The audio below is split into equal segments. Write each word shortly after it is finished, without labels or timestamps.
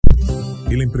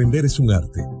El emprender es un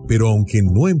arte, pero aunque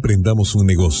no emprendamos un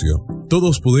negocio,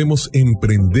 todos podemos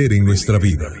emprender en nuestra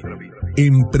vida.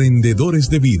 Emprendedores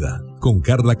de Vida, con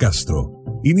Carla Castro.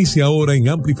 Inicia ahora en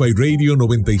Amplify Radio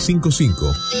 95.5.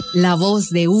 La voz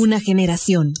de una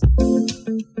generación.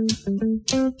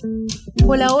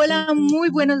 Hola, hola, muy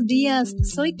buenos días.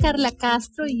 Soy Carla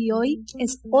Castro y hoy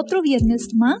es otro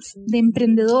viernes más de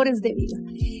Emprendedores de Vida.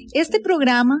 Este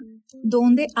programa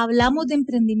donde hablamos de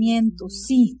emprendimiento,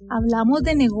 sí, hablamos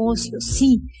de negocios,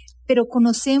 sí, pero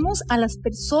conocemos a las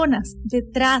personas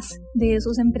detrás de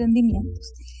esos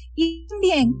emprendimientos. Y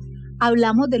también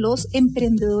hablamos de los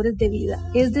emprendedores de vida,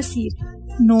 es decir,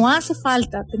 no hace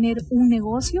falta tener un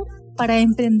negocio para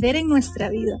emprender en nuestra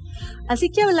vida. Así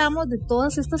que hablamos de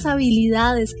todas estas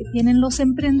habilidades que tienen los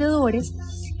emprendedores,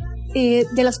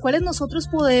 de las cuales nosotros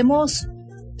podemos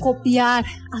copiar,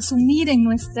 asumir en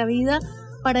nuestra vida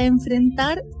para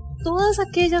enfrentar todas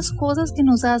aquellas cosas que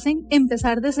nos hacen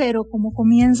empezar de cero, como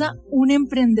comienza un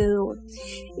emprendedor,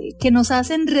 que nos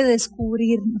hacen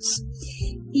redescubrirnos.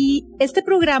 Y este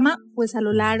programa, pues a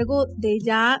lo largo de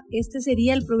ya, este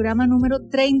sería el programa número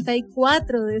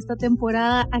 34 de esta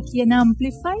temporada aquí en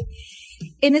Amplify.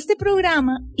 En este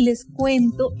programa les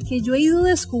cuento que yo he ido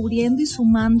descubriendo y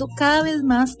sumando cada vez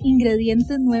más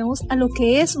ingredientes nuevos a lo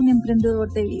que es un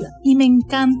emprendedor de vida. Y me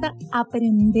encanta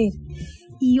aprender.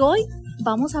 Y hoy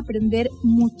vamos a aprender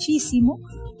muchísimo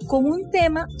con un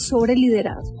tema sobre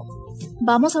liderazgo.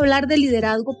 Vamos a hablar de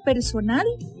liderazgo personal,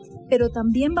 pero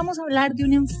también vamos a hablar de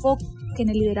un enfoque en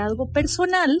el liderazgo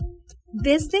personal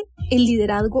desde el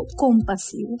liderazgo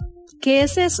compasivo. ¿Qué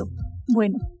es eso?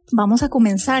 Bueno, vamos a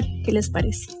comenzar. ¿Qué les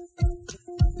parece?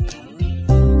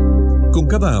 Con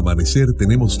cada amanecer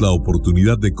tenemos la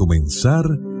oportunidad de comenzar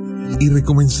y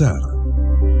recomenzar.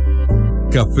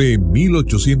 Café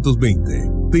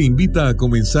 1820 te invita a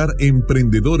comenzar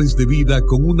Emprendedores de Vida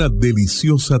con una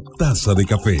deliciosa taza de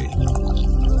café.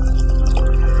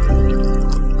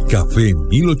 Café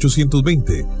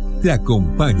 1820 te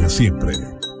acompaña siempre.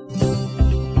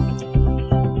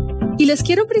 Y les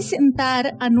quiero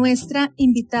presentar a nuestra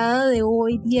invitada de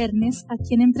hoy, viernes,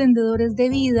 aquí en Emprendedores de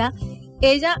Vida.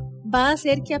 Ella va a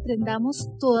hacer que aprendamos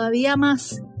todavía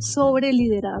más sobre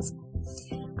liderazgo.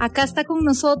 Acá está con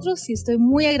nosotros y estoy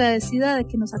muy agradecida de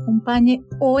que nos acompañe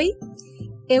hoy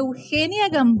Eugenia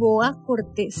Gamboa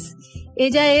Cortez.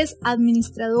 Ella es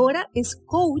administradora, es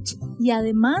coach y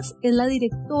además es la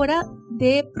directora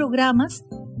de programas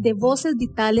de Voces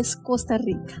Vitales Costa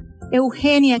Rica.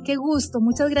 Eugenia, qué gusto.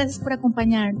 Muchas gracias por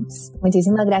acompañarnos.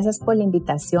 Muchísimas gracias por la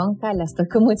invitación, Carla. Estoy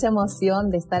con mucha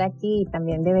emoción de estar aquí y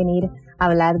también de venir a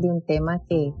hablar de un tema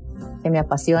que me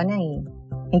apasiona y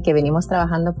que venimos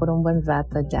trabajando por un buen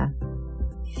rato ya.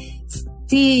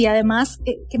 Sí, y además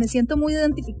que me siento muy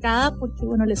identificada porque,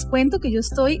 bueno, les cuento que yo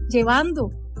estoy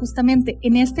llevando justamente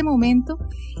en este momento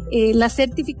la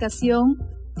certificación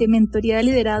de mentoría de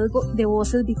liderazgo de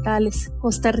Voces Vitales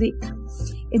Costa Rica.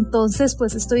 Entonces,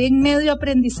 pues estoy en medio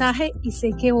aprendizaje y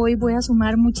sé que hoy voy a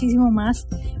sumar muchísimo más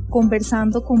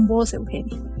conversando con vos,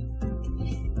 Eugenia.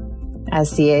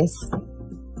 Así es.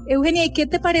 Eugenia, ¿y qué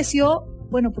te pareció?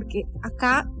 Bueno, porque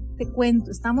acá te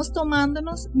cuento, estamos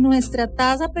tomándonos nuestra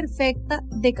taza perfecta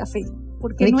de café,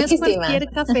 porque no es cualquier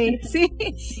café, sí,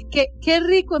 qué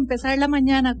rico empezar la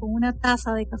mañana con una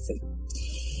taza de café.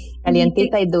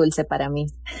 Calientita y dulce para mí.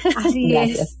 Así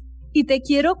Gracias. es. Y te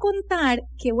quiero contar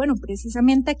que, bueno,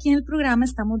 precisamente aquí en el programa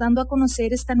estamos dando a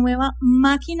conocer esta nueva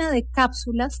máquina de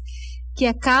cápsulas que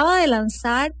acaba de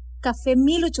lanzar Café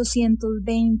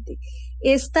 1820.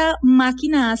 Esta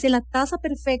máquina hace la taza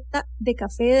perfecta de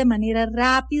café de manera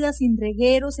rápida, sin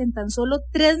regueros, en tan solo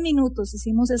 3 minutos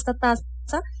hicimos esta taza.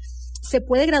 Se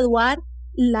puede graduar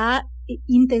la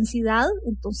intensidad,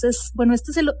 entonces, bueno,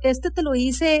 este te lo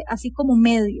hice así como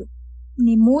medio,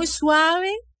 ni muy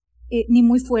suave, ni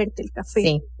muy fuerte el café.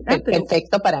 Sí,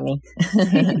 perfecto para mí.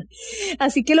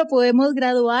 Así que lo podemos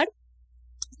graduar.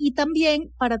 Y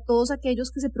también para todos aquellos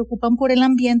que se preocupan por el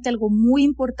ambiente, algo muy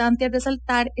importante a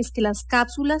resaltar es que las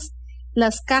cápsulas,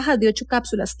 las cajas de 8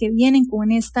 cápsulas que vienen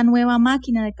con esta nueva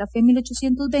máquina de Café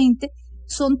 1820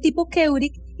 son tipo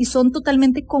Keurig y son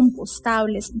totalmente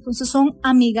compostables, entonces son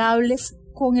amigables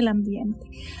con el ambiente.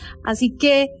 Así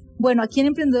que, bueno, aquí en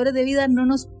Emprendedores de Vida no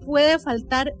nos puede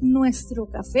faltar nuestro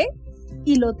café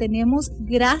y lo tenemos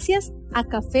gracias a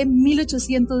Café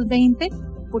 1820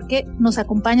 porque nos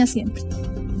acompaña siempre.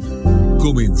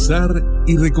 Comenzar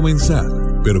y recomenzar,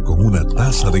 pero con una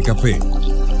taza de café.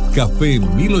 Café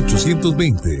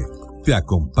 1820 te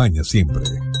acompaña siempre.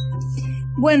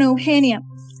 Bueno, Eugenia,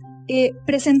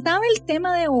 presentaba el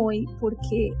tema de hoy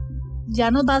porque ya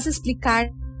nos vas a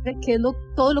explicar qué es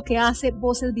todo lo que hace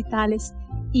Voces Vitales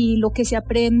y lo que se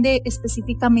aprende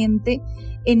específicamente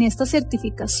en estas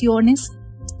certificaciones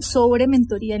sobre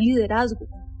mentoría en liderazgo.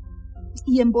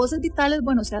 Y en Voces Vitales,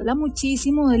 bueno, se habla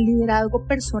muchísimo del liderazgo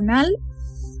personal,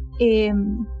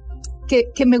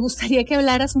 que me gustaría que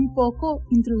hablaras un poco,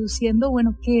 introduciendo,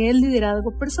 bueno, qué es el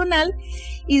liderazgo personal,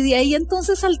 y de ahí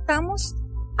entonces saltamos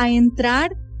a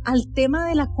entrar al tema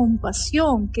de la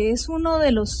compasión, que es uno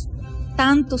de los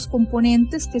tantos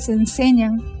componentes que se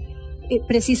enseñan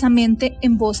precisamente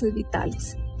en Voces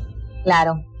Vitales.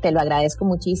 Claro, te lo agradezco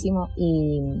muchísimo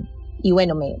y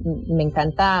bueno, me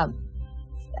encanta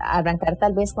arrancar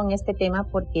tal vez con este tema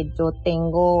porque yo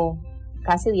tengo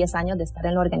casi 10 años de estar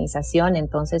en la organización,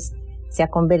 entonces se ha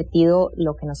convertido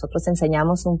lo que nosotros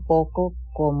enseñamos un poco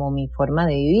como mi forma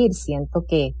de vivir. Siento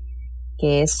que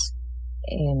es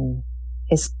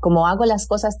como hago las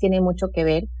cosas, tiene mucho que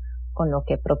ver con lo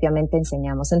que propiamente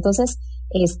enseñamos. Entonces,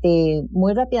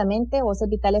 muy rápidamente, Voces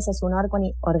Vitales es una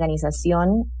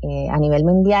organización a nivel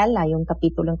mundial. Hay un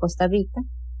capítulo en Costa Rica.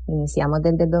 Iniciamos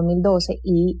desde el 2012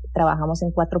 y trabajamos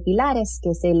en 4 pilares,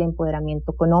 que es el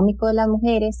empoderamiento económico de las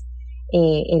mujeres,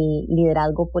 el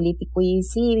liderazgo político y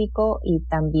cívico y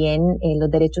también los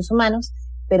derechos humanos,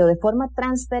 pero de forma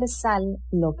transversal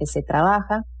lo que se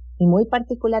trabaja, y muy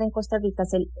particular en Costa Rica,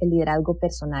 es el liderazgo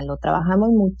personal. Lo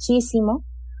trabajamos muchísimo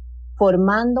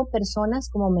formando personas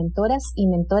como mentoras y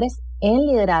mentores en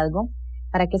liderazgo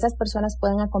para que esas personas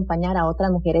puedan acompañar a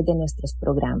otras mujeres de nuestros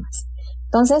programas.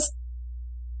 Entonces,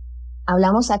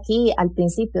 hablamos aquí al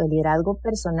principio de liderazgo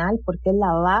personal porque es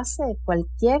la base de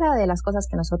cualquiera de las cosas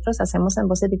que nosotros hacemos en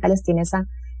Voces Vitales, tiene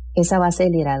esa base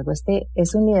de liderazgo.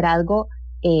 Es un liderazgo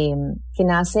que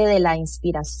nace de la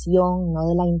inspiración, no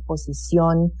de la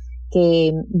imposición,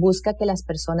 que busca que las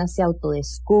personas se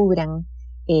autodescubran,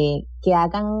 que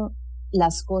hagan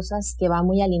las cosas que van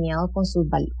muy alineados con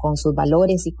sus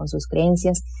valores y con sus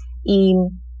creencias. Y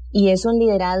es un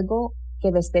liderazgo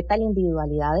que respeta la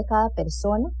individualidad de cada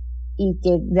persona y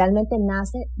que realmente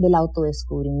nace del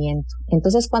autodescubrimiento.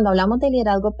 Entonces, cuando hablamos de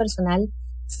liderazgo personal,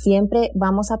 siempre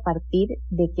vamos a partir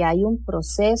de que hay un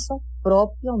proceso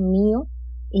propio mío,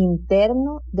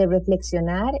 interno, de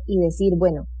reflexionar y decir,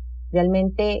 bueno,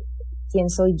 realmente, ¿quién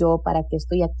soy yo? ¿Para qué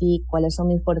estoy aquí? ¿Cuáles son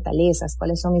mis fortalezas?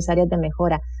 ¿Cuáles son mis áreas de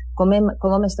mejora?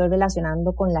 ¿Cómo me estoy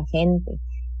relacionando con la gente?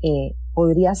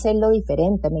 ¿Podría hacerlo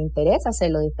diferente? ¿Me interesa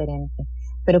hacerlo diferente?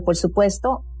 Pero, por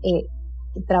supuesto,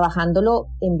 trabajándolo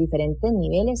en diferentes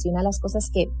niveles, y una de las cosas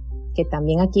que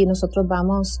también aquí nosotros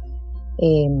vamos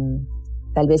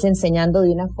tal vez enseñando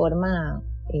de una forma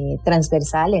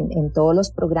transversal en todos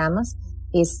los programas,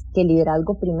 es que el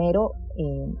liderazgo primero,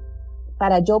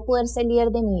 para yo poder ser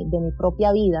líder de mi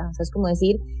propia vida, o sea, es como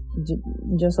decir,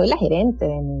 yo soy la gerente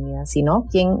de mi vida, sino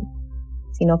quién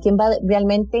va a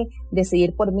realmente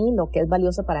decidir por mí lo que es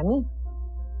valioso para mí,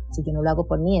 si yo no lo hago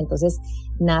por mí. Entonces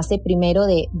nace primero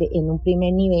en un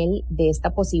primer nivel de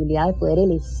esta posibilidad de poder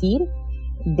elegir,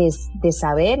 de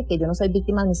saber que yo no soy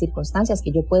víctima de mis circunstancias,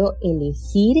 que yo puedo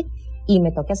elegir y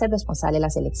me toca ser responsable de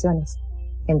las elecciones.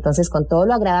 Entonces, con todo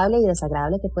lo agradable y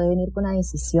desagradable que puede venir con una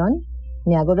decisión,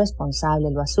 me hago responsable,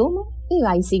 lo asumo y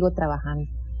ahí sigo trabajando.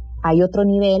 Hay otro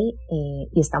nivel,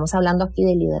 y estamos hablando aquí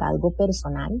de liderazgo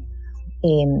personal,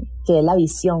 que es la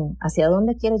visión, hacia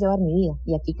dónde quiero llevar mi vida.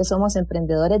 Y aquí que somos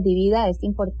emprendedores de vida, es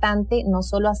importante no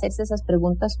solo hacerse esas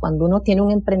preguntas cuando uno tiene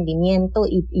un emprendimiento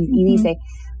y dice,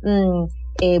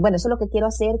 bueno, eso es lo que quiero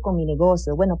hacer con mi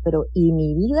negocio, bueno, pero ¿y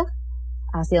mi vida?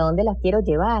 ¿Hacia dónde la quiero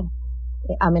llevar?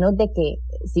 A menos de que,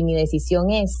 si mi decisión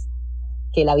es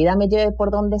que la vida me lleve por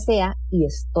donde sea y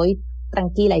estoy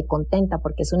tranquila y contenta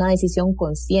porque es una decisión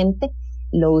consciente,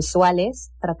 lo usual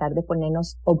es tratar de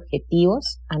ponernos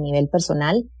objetivos a nivel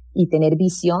personal y tener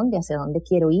visión de hacia dónde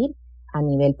quiero ir a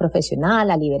nivel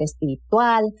profesional, a nivel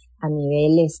espiritual, a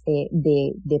nivel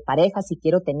de pareja, si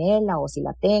quiero tenerla o si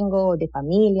la tengo, de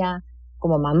familia,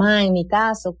 como mamá en mi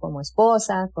caso, como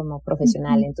esposa, como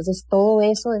profesional. Uh-huh. Entonces todo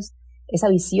eso esa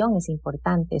visión es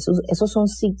importante, eso es un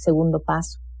segundo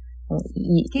paso.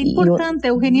 Qué importante,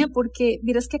 Eugenia, porque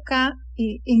miras que acá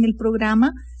en el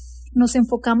programa nos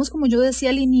enfocamos, como yo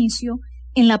decía al inicio,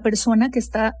 en la persona que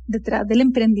está detrás del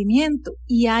emprendimiento,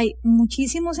 y hay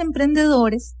muchísimos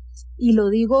emprendedores, y lo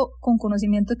digo con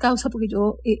conocimiento de causa porque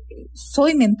yo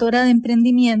soy mentora de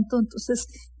emprendimiento, entonces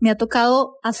me ha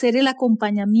tocado hacer el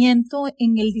acompañamiento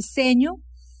en el diseño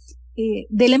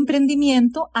del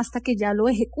emprendimiento hasta que ya lo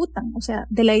ejecutan, o sea,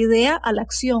 de la idea a la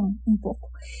acción un poco.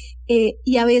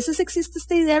 Y a veces existe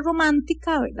esta idea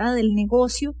romántica, ¿verdad?, del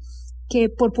negocio, que,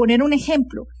 por poner un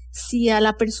ejemplo, si a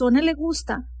la persona le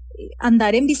gusta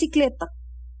andar en bicicleta,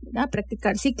 ¿verdad?,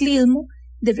 practicar ciclismo,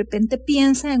 de repente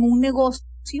piensa en un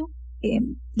negocio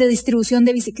de distribución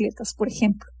de bicicletas, por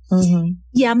ejemplo.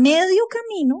 Y a medio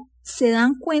camino se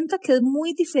dan cuenta que es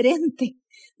muy diferente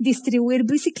distribuir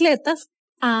bicicletas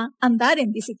a andar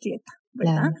en bicicleta,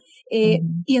 ¿verdad?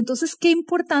 Y entonces, qué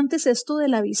importante es esto de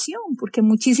la visión, porque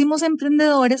muchísimos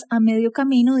emprendedores a medio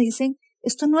camino dicen,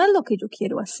 esto no es lo que yo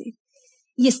quiero hacer.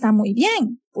 Y está muy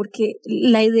bien, porque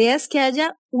la idea es que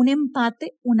haya un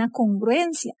empate, una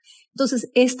congruencia.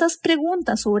 Entonces, estas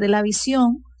preguntas sobre la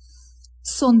visión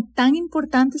son tan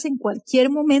importantes en cualquier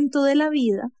momento de la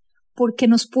vida porque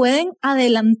nos pueden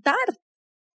adelantar,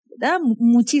 ¿verdad?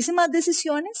 Muchísimas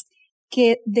decisiones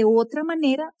que de otra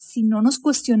manera, si no nos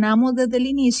cuestionamos desde el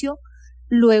inicio,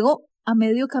 luego a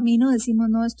medio camino decimos,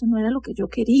 no, esto no era lo que yo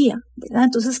quería, ¿verdad?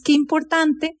 Entonces, qué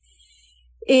importante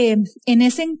en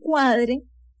ese encuadre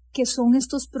que son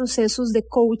estos procesos de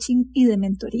coaching y de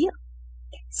mentoría.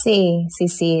 Sí,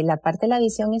 la parte de la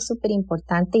visión es súper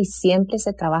importante y siempre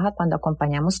se trabaja cuando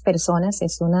acompañamos personas,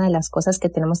 es una de las cosas que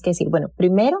tenemos que decir. Bueno,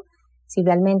 primero, si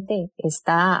realmente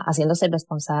está haciéndose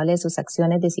responsable de sus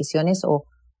acciones, decisiones o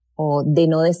de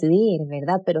no decidir,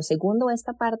 ¿verdad? Pero segundo,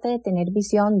 esta parte de tener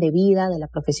visión de vida, de la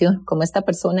profesión, como esta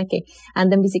persona que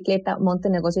anda en bicicleta, monta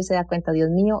un negocio y se da cuenta, Dios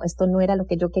mío, esto no era lo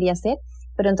que yo quería hacer,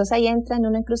 pero entonces ahí entra en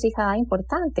una encrucijada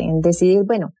importante, en decidir,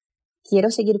 bueno, quiero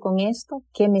seguir con esto,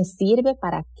 ¿qué me sirve?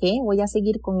 ¿Para qué voy a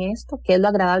seguir con esto? ¿Qué es lo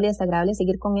agradable y desagradable de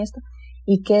seguir con esto?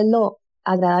 ¿Y qué es lo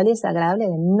agradable y desagradable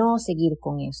de no seguir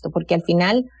con esto? Porque al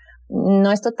final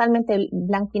no es totalmente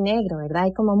blanco y negro, ¿verdad?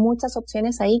 Hay como muchas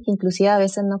opciones ahí que inclusive a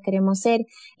veces no queremos ser.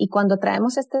 Y cuando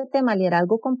traemos este tema,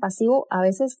 liderazgo compasivo, a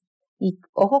veces, y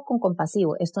ojo con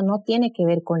compasivo, esto no tiene que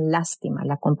ver con lástima.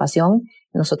 La compasión,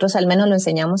 nosotros al menos lo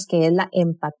enseñamos que es la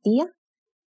empatía,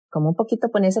 como un poquito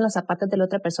ponerse en los zapatos de la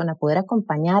otra persona, poder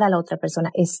acompañar a la otra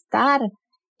persona, estar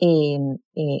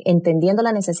entendiendo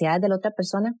las necesidades de la otra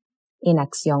persona en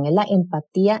acción, es la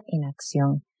empatía en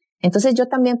acción. Entonces yo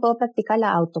también puedo practicar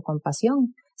la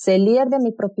autocompasión, ser líder de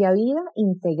mi propia vida,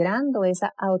 integrando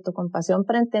esa autocompasión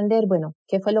para entender, bueno,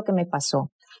 ¿qué fue lo que me pasó?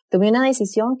 Tuve una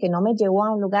decisión que no me llevó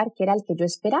a un lugar que era el que yo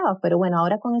esperaba, pero bueno,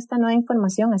 ahora con esta nueva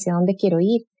información, ¿hacia dónde quiero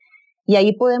ir? Y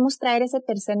ahí podemos traer ese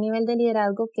tercer nivel de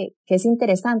liderazgo que es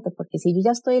interesante, porque si yo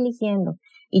ya estoy eligiendo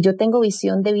y yo tengo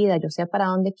visión de vida, yo sé para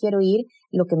dónde quiero ir,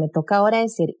 lo que me toca ahora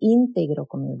es ser íntegro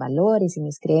con mis valores y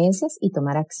mis creencias y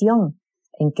tomar acción.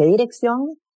 ¿En qué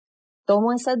dirección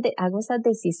hago esas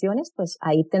decisiones? Pues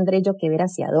ahí tendré yo que ver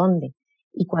hacia dónde.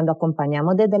 Y cuando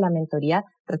acompañamos desde la mentoría,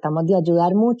 tratamos de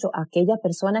ayudar mucho a aquella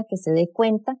persona que se dé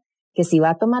cuenta que si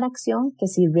va a tomar acción, que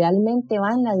si realmente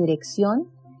va en la dirección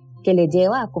que le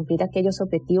lleva a cumplir aquellos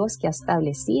objetivos que ha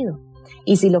establecido.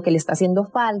 Y si lo que le está haciendo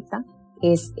falta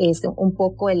es un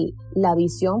poco la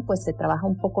visión, pues se trabaja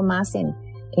un poco más en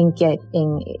que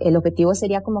el objetivo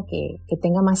sería como que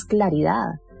tenga más claridad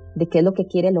de qué es lo que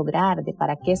quiere lograr, de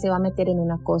para qué se va a meter en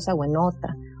una cosa o en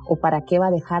otra, o para qué va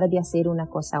a dejar de hacer una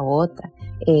cosa u otra.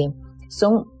 Y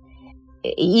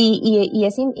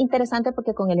es interesante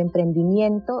porque con el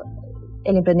emprendimiento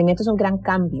es un gran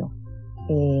cambio.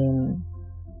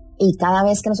 Y cada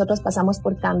vez que nosotros pasamos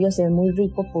por cambios es muy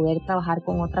rico poder trabajar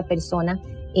con otra persona,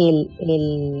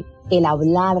 el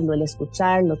hablarlo, el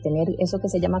escucharlo, tener eso que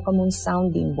se llama como un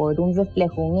sounding board, un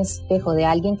reflejo, un espejo de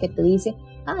alguien que te dice,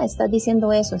 estás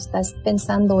diciendo eso, estás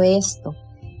pensando esto.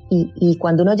 Y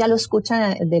cuando uno ya lo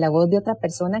escucha de la voz de otra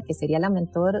persona, que sería la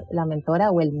mentora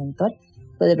o el mentor,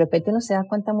 pues de repente uno se da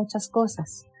cuenta de muchas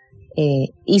cosas.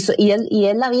 Y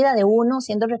es la vida de uno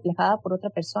siendo reflejada por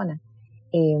otra persona.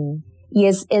 Y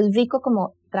es rico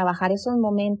como trabajar esos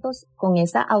momentos con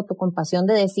esa autocompasión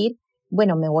de decir,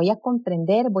 bueno, me voy a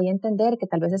comprender, voy a entender que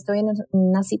tal vez estoy en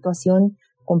una situación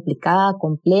complicada,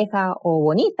 compleja o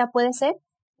bonita puede ser,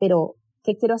 pero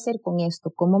 ¿qué quiero hacer con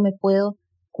esto? ¿Cómo me puedo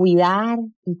cuidar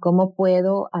y cómo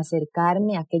puedo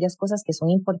acercarme a aquellas cosas que son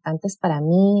importantes para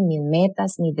mí, mis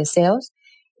metas, mis deseos?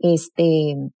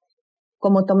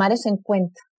 Como tomar eso en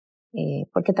cuenta.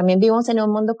 Porque también vivimos en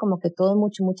un mundo como que todo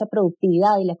mucha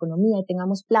productividad y la economía y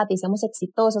tengamos plata y seamos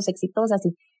exitosas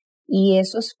y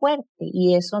eso es fuerte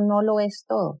y eso no lo es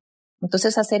todo.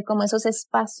 Entonces hacer como esos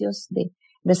espacios de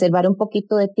reservar un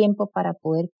poquito de tiempo para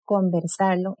poder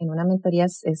conversarlo en una mentoría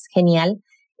es genial.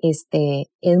 Es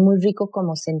muy rico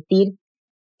como sentir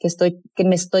que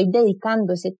me estoy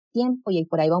dedicando ese tiempo y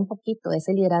por ahí va un poquito de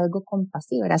ese liderazgo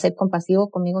compasivo, era ser compasivo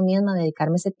conmigo misma,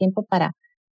 dedicarme ese tiempo para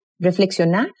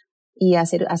reflexionar y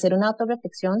hacer una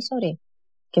autorreflexión sobre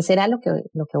qué será lo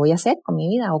que voy a hacer con mi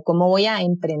vida o cómo voy a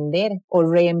emprender o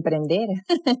reemprender,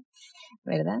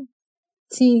 ¿verdad?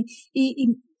 Sí,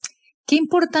 y qué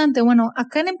importante. Bueno,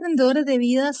 acá en Emprendedores de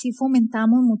Vida sí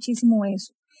fomentamos muchísimo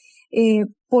eso,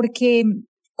 porque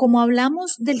como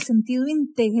hablamos del sentido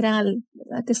integral,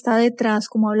 ¿verdad?, que está detrás,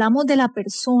 como hablamos de la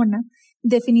persona,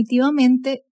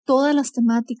 definitivamente todas las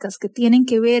temáticas que tienen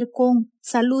que ver con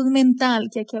salud mental,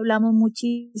 que aquí hablamos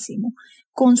muchísimo,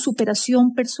 con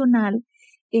superación personal,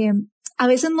 a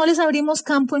veces no les abrimos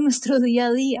campo en nuestro día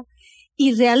a día.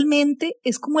 Y realmente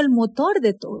es como el motor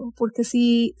de todo, porque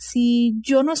si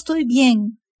yo no estoy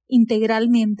bien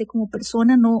integralmente como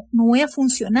persona, no voy a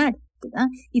funcionar, ¿verdad?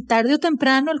 Y tarde o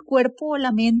temprano el cuerpo o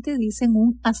la mente dicen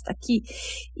un hasta aquí.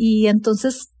 Y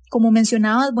entonces, como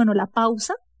mencionabas, bueno, la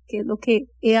pausa, que es lo que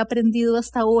he aprendido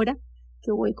hasta ahora,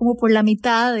 que voy como por la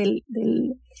mitad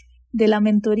de la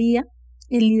mentoría,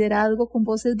 el liderazgo con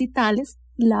voces vitales,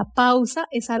 la pausa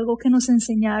es algo que nos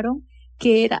enseñaron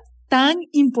que era tan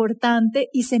importante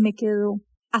y se me quedó,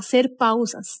 hacer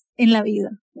pausas en la vida,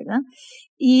 ¿verdad?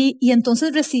 Y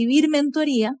entonces recibir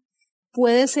mentoría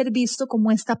puede ser visto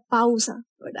como esta pausa,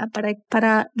 ¿verdad?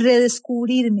 Para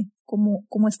redescubrirme,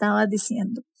 como estabas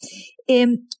diciendo.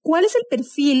 ¿Cuál es el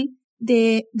perfil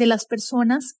de las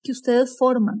personas que ustedes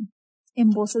forman en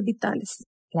Voces Vitales?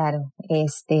 Claro,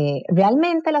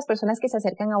 realmente las personas que se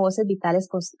acercan a Voces Vitales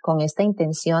con esta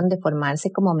intención de formarse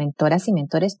como mentoras y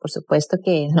mentores, por supuesto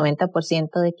que el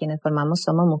 90% de quienes formamos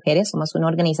somos mujeres, somos una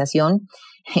organización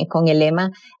con el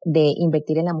lema de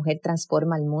invertir en la mujer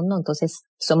transforma el mundo, entonces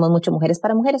somos mucho mujeres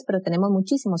para mujeres, pero tenemos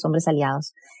muchísimos hombres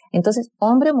aliados. Entonces,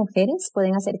 hombres o mujeres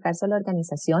pueden acercarse a la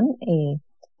organización.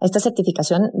 Esta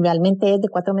certificación realmente es de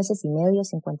 4 meses y medio,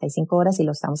 55 horas, y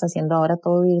lo estamos haciendo ahora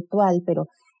todo virtual, pero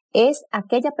es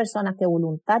aquella persona que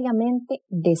voluntariamente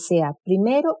desea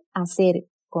primero hacer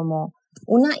como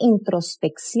una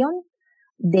introspección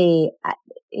de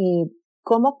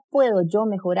cómo puedo yo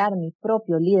mejorar mi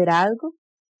propio liderazgo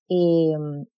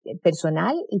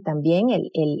personal y también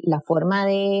la forma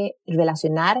de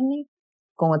relacionarme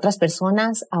con otras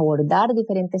personas, abordar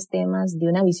diferentes temas de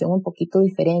una visión un poquito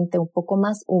diferente, un poco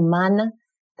más humana.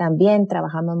 También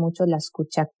trabajamos mucho la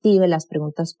escucha activa, las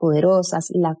preguntas poderosas,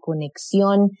 la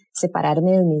conexión,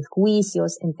 separarme de mis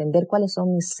juicios, entender cuáles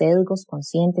son mis sesgos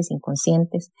conscientes,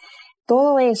 inconscientes.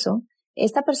 Todo eso,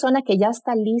 esta persona que ya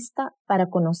está lista para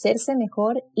conocerse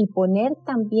mejor y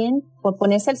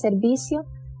ponerse al servicio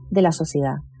de la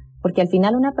sociedad. Porque al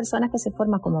final una persona que se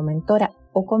forma como mentora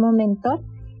o como mentor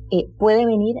puede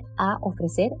venir a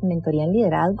ofrecer mentoría en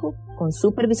liderazgo con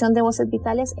supervisión de Voces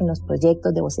Vitales en los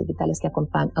proyectos de Voces Vitales que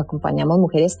acompañamos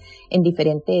mujeres en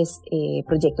diferentes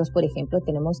proyectos. Por ejemplo,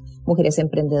 tenemos mujeres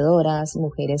emprendedoras,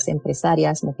 mujeres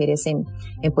empresarias, mujeres en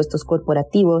puestos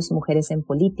corporativos, mujeres en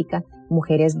política,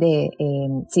 mujeres de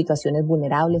situaciones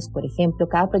vulnerables, por ejemplo.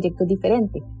 Cada proyecto es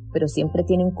diferente, pero siempre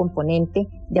tiene un componente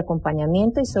de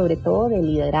acompañamiento y sobre todo de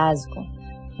liderazgo.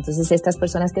 Entonces, estas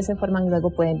personas que se forman luego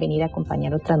pueden venir a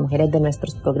acompañar a otras mujeres de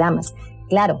nuestros programas.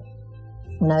 Claro,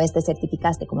 una vez te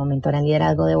certificaste como mentora en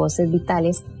liderazgo de Voces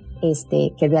Vitales,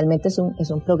 que realmente es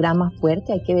un programa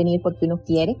fuerte, hay que venir porque uno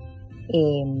quiere,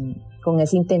 con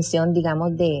esa intención,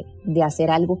 digamos, de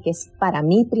hacer algo que es para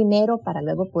mí primero, para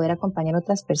luego poder acompañar a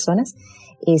otras personas.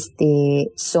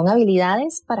 Son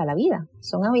habilidades para la vida,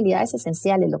 son habilidades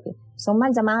esenciales, lo que son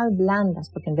mal llamadas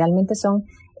blandas, porque realmente son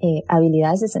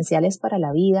habilidades esenciales para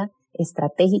la vida,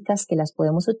 estratégicas que las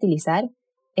podemos utilizar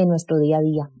en nuestro día a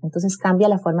día. Entonces cambia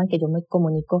la forma en que yo me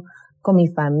comunico con mi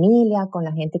familia, con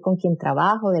la gente con quien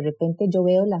trabajo. De repente yo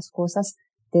veo las cosas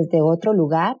desde otro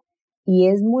lugar y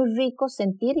es muy rico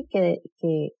sentir que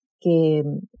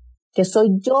soy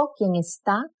yo quien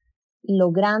está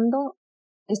logrando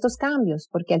estos cambios,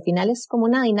 porque al final es como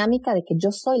una dinámica de que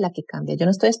yo soy la que cambia. Yo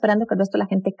no estoy esperando que el resto de la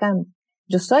gente cambie.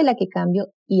 Yo soy la que cambio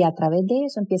y a través de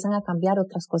eso empiezan a cambiar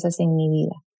otras cosas en mi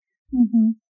vida.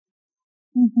 Uh-huh.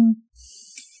 Uh-huh.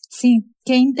 Sí,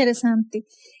 qué interesante.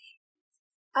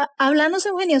 Háblanos,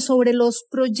 Eugenia, sobre los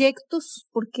proyectos,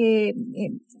 porque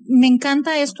me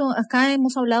encanta esto. Acá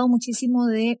hemos hablado muchísimo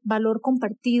de valor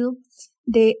compartido,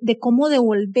 de cómo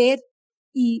devolver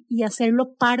y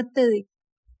hacerlo parte de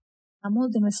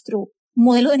nuestro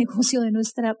modelo de negocio, de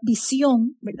nuestra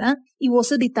visión, ¿verdad? Y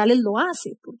Voces Vitales lo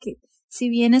hace, porque si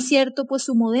bien es cierto, pues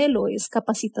su modelo es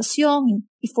capacitación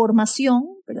y formación,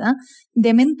 ¿verdad?,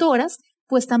 de mentoras,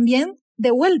 pues también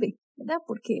devuelve, ¿verdad?,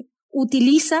 porque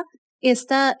utiliza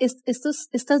estas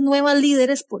nuevas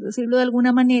líderes, por decirlo de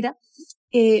alguna manera,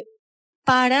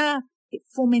 para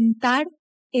fomentar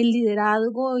el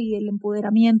liderazgo y el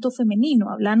empoderamiento femenino.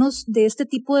 Háblanos de este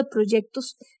tipo de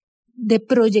proyectos de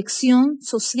proyección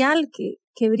social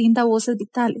que brinda Voces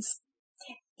Vitales.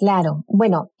 Claro,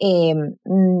 bueno,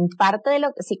 parte de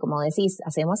lo que, sí, como decís,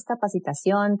 hacemos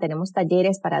capacitación, tenemos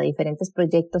talleres para diferentes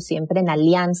proyectos, siempre en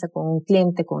alianza con un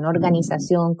cliente, con una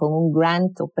organización, con un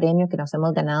grant o premio que nos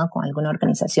hemos ganado con alguna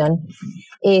organización.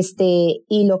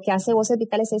 Y lo que hace Voces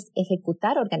Vitales es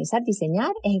ejecutar, organizar,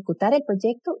 diseñar, ejecutar el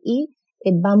proyecto y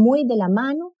va muy de la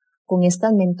mano con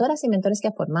estas mentoras y mentores que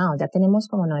ha formado. Ya tenemos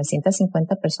como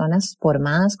 950 personas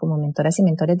formadas como mentoras y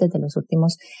mentores desde los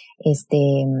últimos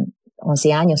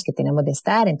 11 años que tenemos de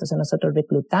estar. Entonces nosotros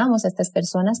reclutamos a estas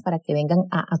personas para que vengan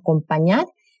a acompañar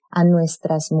a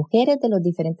nuestras mujeres de los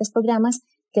diferentes programas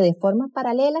que de forma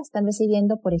paralela están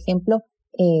recibiendo, por ejemplo,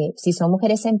 si son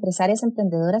mujeres empresarias,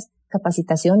 emprendedoras,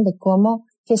 capacitación de cómo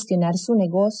gestionar su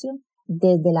negocio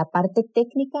desde la parte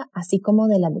técnica, así como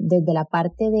desde la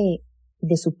parte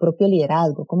de su propio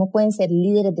liderazgo, cómo pueden ser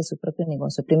líderes de su propio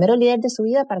negocio. Primero líder de su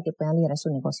vida para que puedan liderar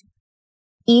su negocio.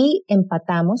 Y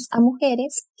empatamos a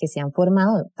mujeres que se han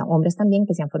formado, hombres también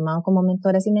que se han formado como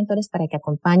mentoras y mentores para que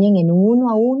acompañen en un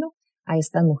 1-a-1 a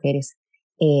estas mujeres,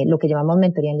 lo que llamamos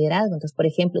mentoría en liderazgo. Entonces, por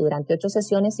ejemplo, durante 8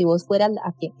 sesiones, si vos fueras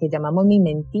a que llamamos mi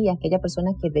mentía, aquella persona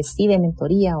que recibe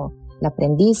mentoría o la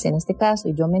aprendiz en este caso,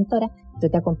 y yo mentora, yo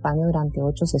te acompaño durante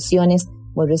 8 sesiones,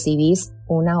 vos recibís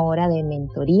 1 hora de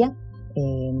mentoría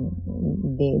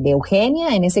de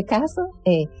Eugenia en ese caso,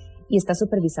 y está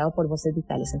supervisado por Voces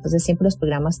Vitales. Entonces siempre los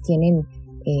programas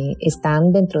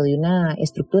están dentro de una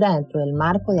estructura, dentro del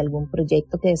marco de algún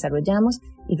proyecto que desarrollamos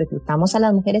y reclutamos a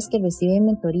las mujeres que reciben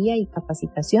mentoría y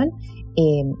capacitación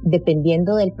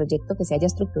dependiendo del proyecto que se haya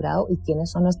estructurado y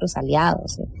quiénes son nuestros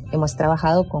aliados. Hemos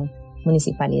trabajado con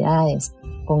municipalidades,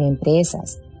 con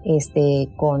empresas,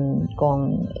 con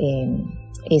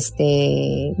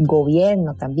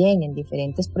gobierno también en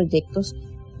diferentes proyectos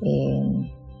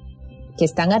que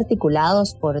están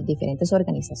articulados por diferentes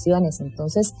organizaciones.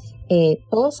 Entonces,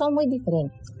 todos son muy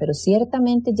diferentes, pero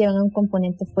ciertamente llevan un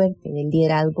componente fuerte del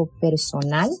liderazgo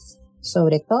personal,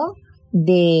 sobre todo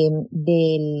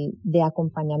de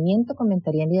acompañamiento con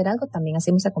mentoría en liderazgo. También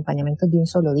hacemos acompañamientos de un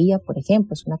solo día, por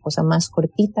ejemplo, es una cosa más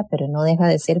cortita, pero no deja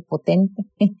de ser potente.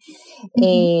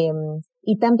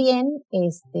 Y también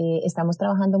estamos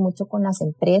trabajando mucho con las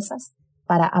empresas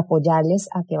para apoyarles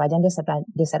a que vayan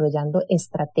desarrollando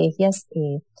estrategias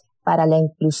para la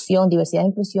inclusión, diversidad de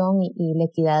inclusión y la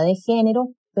equidad de género,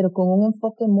 pero con un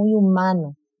enfoque muy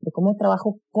humano, de cómo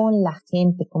trabajo con la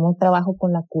gente, cómo trabajo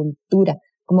con la cultura,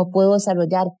 cómo puedo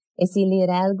desarrollar ese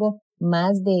liderazgo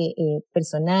más de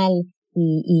personal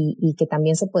y que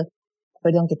también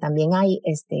que también hay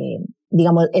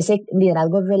digamos, ese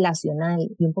liderazgo relacional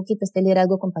y un poquito este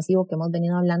liderazgo compasivo que hemos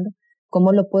venido hablando,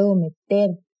 cómo lo puedo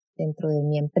meter dentro de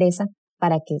mi empresa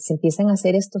para que se empiecen a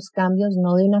hacer estos cambios,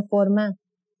 no de una forma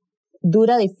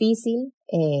dura, difícil,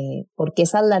 porque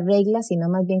esa es la regla, sino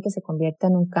más bien que se convierta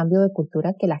en un cambio de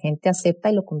cultura que la gente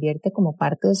acepta y lo convierte como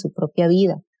parte de su propia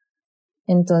vida.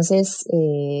 Entonces,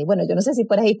 bueno, yo no sé si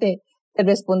por ahí te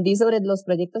respondí sobre los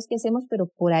proyectos que hacemos, pero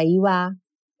por ahí va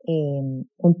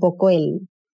un poco el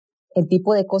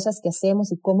tipo de cosas que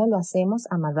hacemos y cómo lo hacemos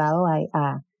amarrado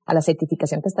a la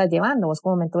certificación que estás llevando. Vos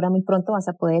como mentora muy pronto vas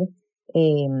a poder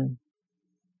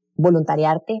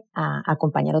voluntariarte a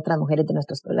acompañar a otras mujeres de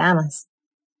nuestros programas.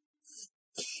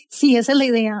 Sí, esa es la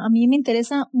idea. A mí me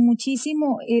interesa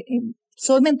muchísimo.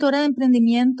 Soy mentora de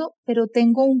emprendimiento, pero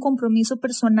tengo un compromiso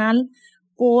personal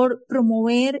por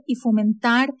promover y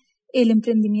fomentar el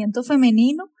emprendimiento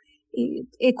femenino.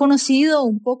 He conocido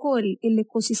un poco el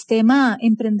ecosistema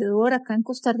emprendedor acá en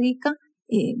Costa Rica.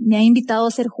 Me ha invitado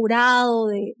a ser jurado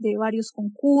de varios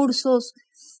concursos,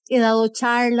 he dado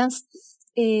charlas,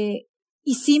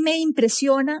 y sí me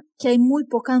impresiona que hay muy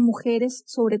pocas mujeres,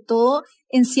 sobre todo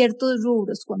en ciertos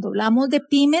rubros. Cuando hablamos de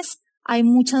pymes, hay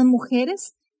muchas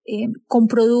mujeres con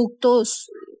productos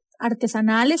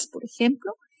artesanales, por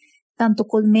ejemplo, tanto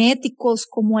cosméticos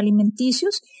como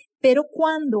alimenticios, pero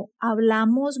cuando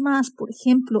hablamos más, por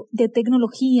ejemplo, de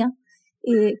tecnología,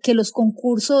 que los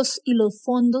concursos y los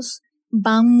fondos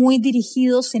van muy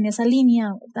dirigidos en esa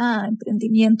línea, ¿verdad?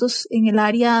 Emprendimientos en el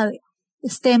área de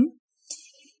STEM,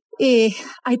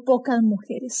 hay pocas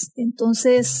mujeres.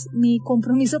 Entonces, mi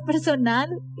compromiso personal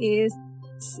es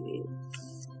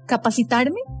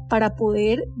capacitarme para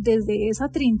poder desde esa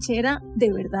trinchera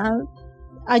de verdad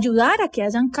ayudar a que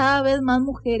hayan cada vez más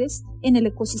mujeres en el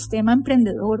ecosistema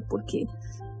emprendedor, porque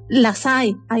las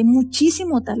hay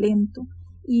muchísimo talento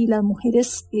y las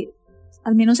mujeres,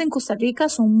 al menos en Costa Rica,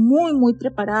 son muy, muy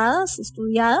preparadas,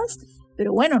 estudiadas,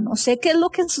 pero bueno, no sé qué es lo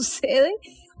que sucede.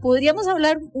 Podríamos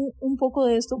hablar un poco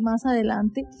de esto más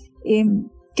adelante,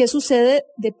 qué sucede,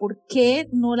 de por qué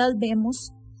no las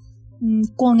vemos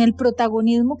con el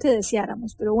protagonismo que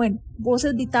deseáramos. Pero bueno,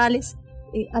 Voces Vitales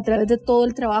a través de todo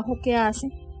el trabajo que hace,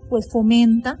 pues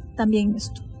fomenta también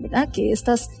esto, ¿verdad? Que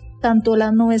tanto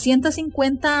las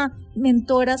 950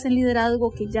 mentoras en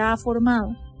liderazgo que ya ha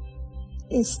formado,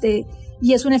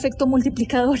 y es un efecto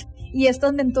multiplicador, y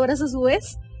estas mentoras a su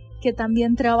vez, que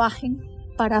también trabajen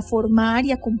para formar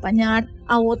y acompañar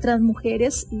a otras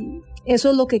mujeres, y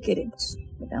eso es lo que queremos,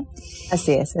 ¿verdad?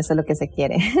 Así es, eso es lo que se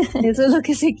quiere. Eso es lo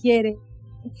que se quiere.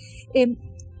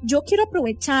 Yo quiero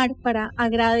aprovechar para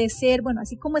agradecer, bueno,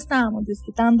 así como estábamos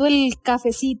disfrutando el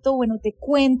cafecito, bueno, te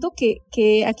cuento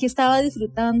que aquí estaba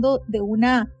disfrutando de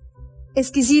una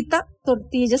exquisita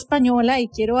tortilla española y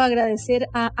quiero agradecer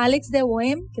a Alex de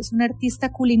Bohem, que es un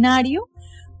artista culinario,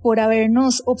 por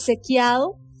habernos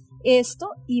obsequiado esto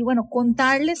y bueno,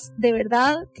 contarles de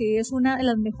verdad que es una de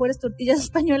las mejores tortillas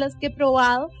españolas que he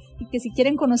probado y que si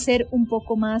quieren conocer un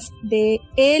poco más de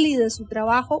él y de su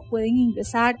trabajo pueden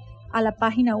ingresar a la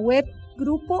página web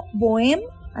Grupo Bohem,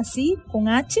 así con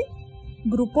H,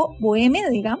 Grupo Bohem,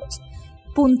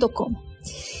 digamos.com.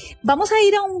 Vamos a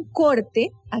ir a un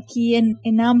corte aquí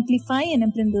en Amplify, en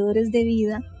Emprendedores de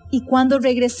Vida, y cuando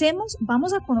regresemos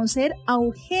vamos a conocer a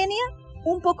Eugenia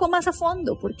un poco más a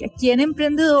fondo, porque aquí en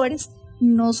Emprendedores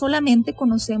no solamente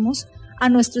conocemos a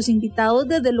nuestros invitados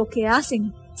desde lo que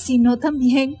hacen, sino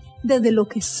también desde lo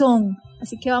que son.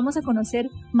 Así que vamos a conocer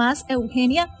más a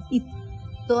Eugenia y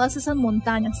todas esas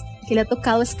montañas que le ha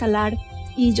tocado escalar,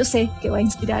 y yo sé que va a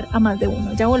inspirar a más de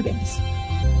uno. Ya volvemos.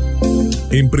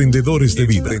 Emprendedores de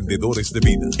Vida. Emprendedores de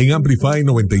Vida. En Amplify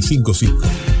 95.5.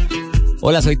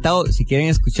 Hola, soy Tao. Si quieren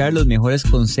escuchar los mejores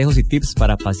consejos y tips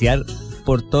para pasear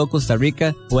por todo Costa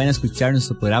Rica, pueden escuchar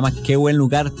nuestro programa Qué Buen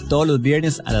Lugar todos los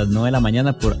viernes a las 9 de la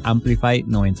mañana por Amplify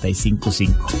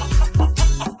 95.5.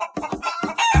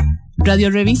 Radio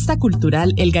Revista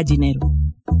Cultural El Gallinero.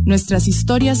 Nuestras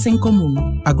historias en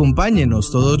común.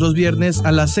 Acompáñenos todos los viernes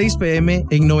a las 6 p.m.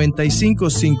 en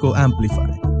 95.5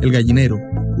 Amplify. El Gallinero,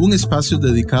 un espacio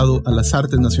dedicado a las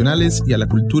artes nacionales y a la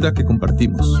cultura que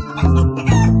compartimos.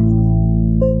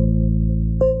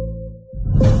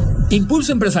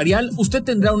 Impulso Empresarial, usted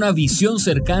tendrá una visión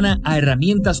cercana a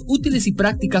herramientas útiles y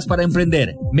prácticas para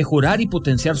emprender, mejorar y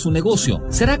potenciar su negocio.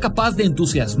 Será capaz de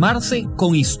entusiasmarse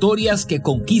con historias que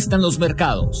conquistan los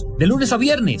mercados. De lunes a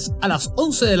viernes a las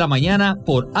 11 de la mañana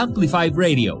por Amplify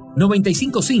Radio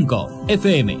 95.5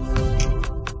 FM.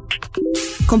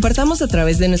 Compartamos a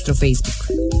través de nuestro Facebook,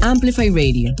 Amplify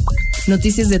Radio.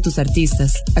 Noticias de tus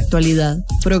artistas, actualidad,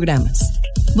 programas.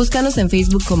 Búscanos en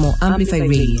Facebook como Amplify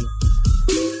Radio.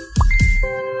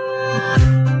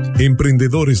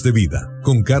 Emprendedores de Vida,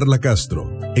 con Carla Castro,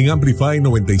 en Amplify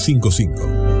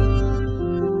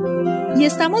 95.5. Y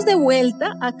estamos de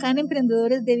vuelta acá en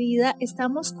Emprendedores de Vida.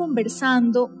 Estamos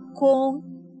conversando con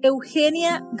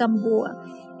Eugenia Gamboa.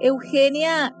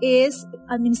 Eugenia es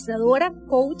administradora,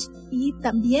 coach y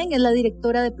también es la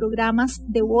directora de programas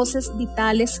de Voces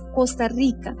Vitales Costa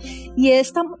Rica. Y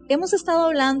hemos estado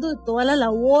hablando de toda la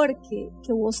labor que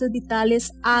Voces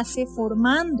Vitales hace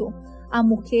formando a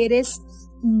mujeres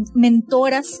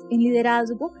mentoras en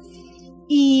liderazgo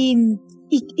y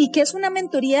que es una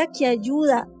mentoría que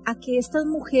ayuda a que estas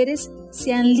mujeres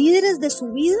sean líderes de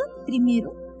su vida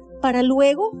primero, para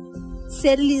luego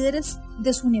ser líderes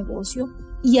de su negocio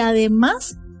y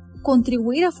además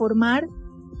contribuir a formar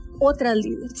otras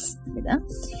líderes, ¿verdad?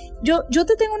 Yo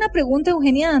te tengo una pregunta,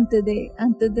 Eugenia, antes de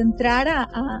entrar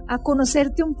a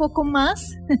conocerte un poco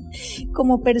más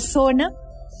como persona.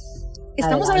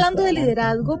 Estamos hablando de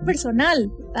liderazgo personal,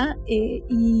 ¿verdad?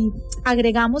 Y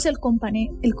agregamos el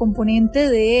componente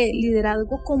de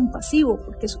liderazgo compasivo,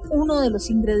 porque es uno de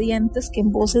los ingredientes que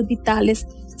en Voces Vitales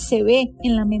se ve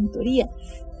en la mentoría.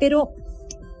 Pero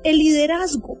el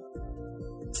liderazgo,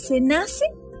 ¿se nace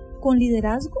con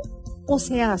liderazgo o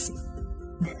se hace?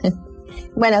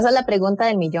 Bueno, esa es la pregunta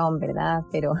del millón, ¿verdad?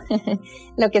 Pero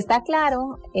lo que está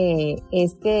claro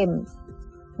es que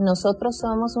nosotros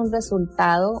somos un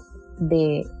resultado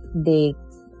de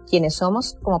quienes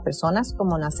somos como personas,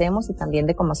 como nacemos y también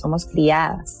de cómo somos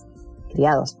criados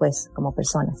pues como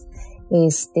personas.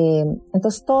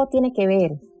 Entonces todo tiene que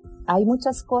ver. Hay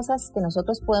muchas cosas que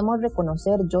nosotros podemos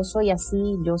reconocer. Yo soy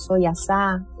así, yo soy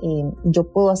asá,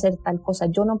 yo puedo hacer tal cosa,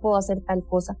 yo no puedo hacer tal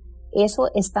cosa. Eso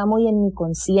está muy en mi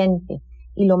inconsciente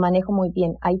y lo manejo muy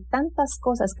bien. Hay tantas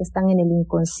cosas que están en el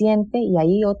inconsciente y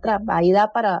ahí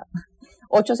da para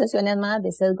 8 sesiones más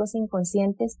de sesgos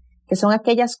inconscientes, que son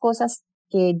aquellas cosas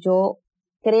que yo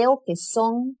creo que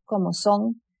son como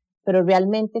son, pero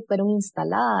realmente fueron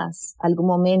instaladas algún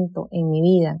momento en mi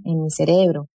vida, en mi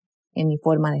cerebro, en mi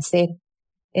forma de ser.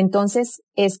 Entonces,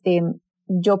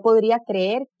 yo podría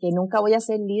creer que nunca voy a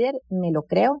ser líder, me lo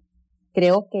creo,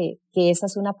 creo que esa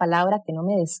es una palabra que no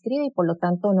me describe y por lo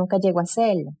tanto nunca llego a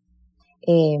hacerlo.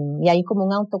 Y hay como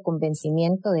un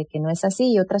autoconvencimiento de que no es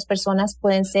así, y otras personas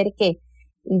pueden ser que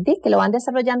lo van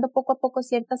desarrollando poco a poco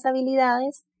ciertas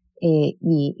habilidades,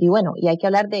 y bueno, y hay que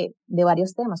hablar de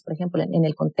varios temas, por ejemplo, en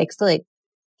el contexto de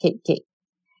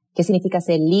qué significa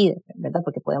ser líder, ¿verdad?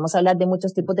 Porque podemos hablar de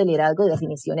muchos tipos de liderazgo y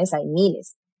definiciones hay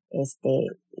miles.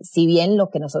 Si bien lo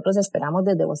que nosotros esperamos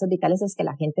desde Voces Vitales es que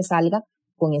la gente salga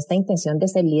con esta intención de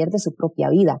ser líder de su propia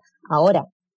vida. Ahora,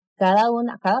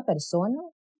 cada persona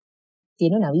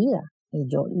tiene una vida, y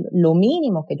lo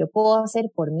mínimo que yo puedo hacer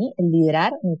por mí es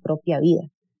liderar mi propia vida.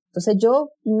 Entonces yo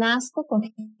nazco con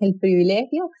el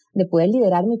privilegio de poder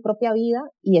liderar mi propia vida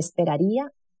y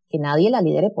esperaría que nadie la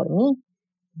lidere por mí,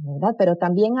 ¿verdad? Pero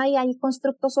también hay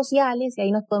constructos sociales y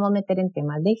ahí nos podemos meter en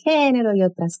temas de género y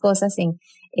otras cosas,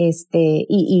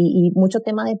 y mucho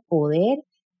tema de poder,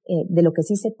 de lo que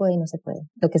sí se puede y no se puede.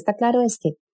 Lo que está claro es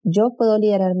que yo puedo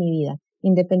liderar mi vida,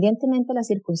 independientemente de las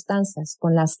circunstancias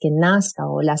con las que nazca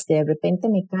o las que de repente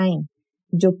me caen.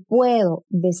 Yo puedo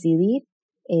decidir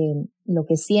lo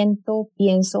que siento,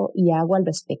 pienso y hago al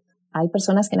respecto. Hay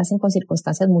personas que nacen con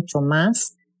circunstancias mucho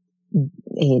más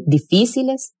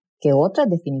difíciles que otras,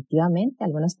 definitivamente.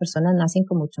 Algunas personas nacen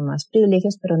con mucho más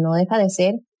privilegios, pero no deja de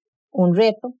ser un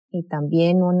reto y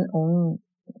también un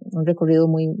recorrido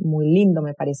muy, muy lindo,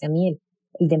 me parece a mí,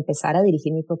 el de empezar a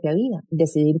dirigir mi propia vida,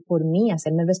 decidir por mí,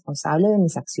 hacerme responsable de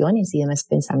mis acciones y de mis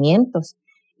pensamientos,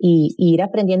 y ir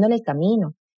aprendiendo en el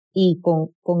camino. Y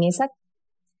con esa,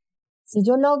 si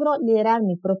yo logro liderar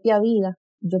mi propia vida,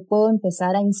 yo puedo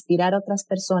empezar a inspirar a otras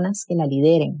personas que la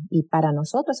lideren. Y para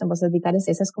nosotros en Voces Vitales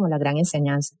esa es como la gran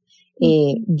enseñanza.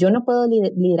 Yo no puedo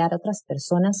liderar a otras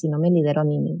personas si no me lidero a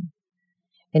mí mismo.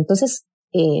 Entonces,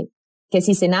 que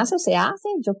si se nace o se hace,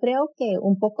 yo creo que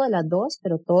un poco de las dos,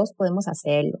 pero todos podemos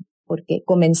hacerlo, porque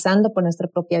comenzando por nuestra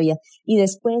propia vida y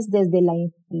después desde la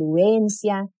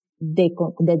influencia,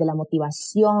 desde la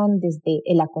motivación, desde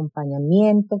el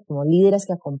acompañamiento, como líderes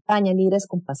que acompañan, líderes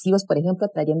compasivos, por ejemplo,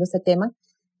 trayendo este tema,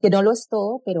 que no lo es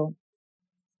todo, pero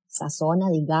sazona,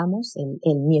 digamos,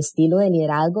 mi estilo de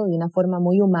liderazgo de una forma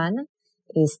muy humana.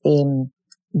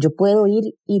 Yo puedo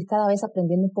ir cada vez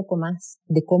aprendiendo un poco más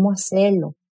de cómo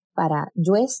hacerlo para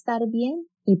yo estar bien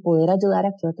y poder ayudar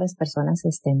a que otras personas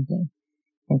estén bien.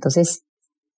 Entonces,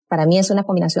 para mí es una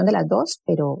combinación de las dos,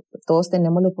 pero todos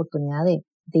tenemos la oportunidad de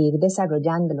ir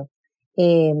desarrollándolo.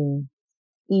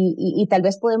 Y tal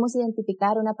vez podemos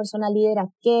identificar una persona líder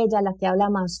aquella, la que habla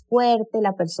más fuerte,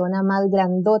 la persona más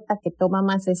grandota, que toma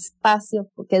más espacio,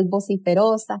 que es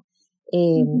vociferosa.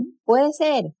 Puede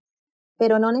ser,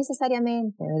 pero no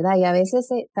necesariamente, ¿verdad? Y a veces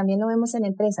también lo vemos en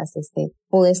empresas,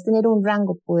 podés tener un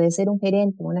rango, podés ser un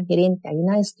gerente, una gerente, hay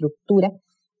una estructura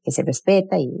que se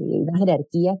respeta y una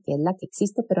jerarquía que es la que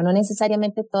existe, pero no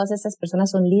necesariamente todas esas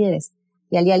personas son líderes.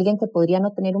 Y hay alguien que podría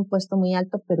no tener un puesto muy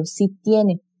alto, pero sí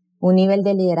tiene un nivel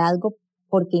de liderazgo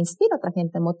porque inspira a otra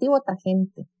gente, motiva a otra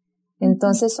gente.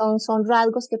 Entonces son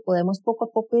rasgos que podemos poco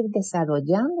a poco ir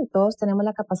desarrollando, y todos tenemos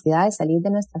la capacidad de salir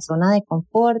de nuestra zona de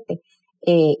confort,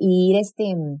 y ir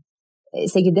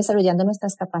seguir desarrollando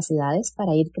nuestras capacidades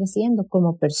para ir creciendo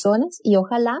como personas, y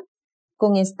ojalá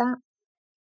con este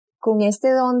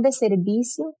don de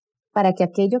servicio, para que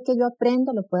aquello que yo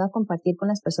aprendo lo pueda compartir con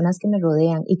las personas que me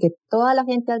rodean y que toda la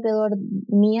gente alrededor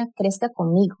mía crezca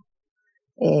conmigo.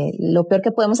 Lo peor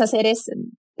que podemos hacer es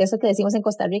eso que decimos en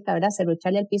Costa Rica, ¿verdad?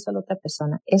 Serrucharle al piso a la otra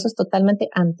persona. Eso es totalmente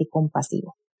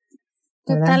anticompasivo,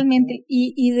 ¿verdad? Totalmente.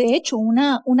 Y de hecho,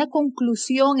 una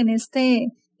conclusión en este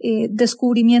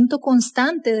descubrimiento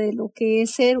constante de lo que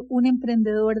es ser un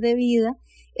emprendedor de vida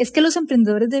es que los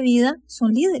emprendedores de vida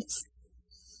son líderes.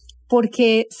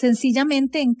 Porque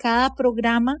sencillamente en cada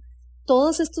programa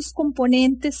todos estos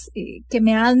componentes que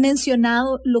me has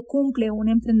mencionado lo cumple un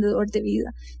emprendedor de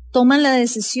vida. Toman la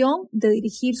decisión de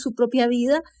dirigir su propia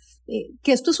vida,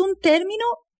 que esto es un término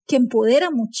que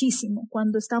empodera muchísimo.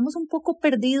 Cuando estamos un poco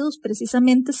perdidos,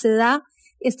 precisamente se da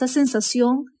esta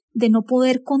sensación de no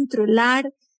poder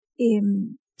controlar,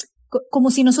 como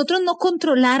si nosotros no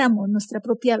controláramos nuestra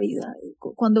propia vida.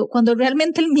 Cuando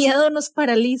realmente el miedo nos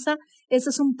paraliza, esa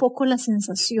es un poco la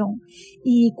sensación.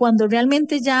 Y cuando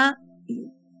realmente ya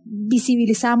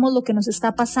visibilizamos lo que nos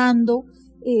está pasando,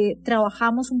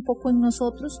 trabajamos un poco en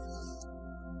nosotros,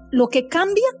 lo que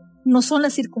cambia no son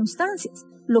las circunstancias,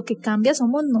 lo que cambia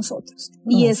somos nosotros.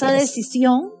 Y esa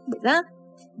decisión, ¿verdad?,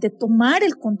 de tomar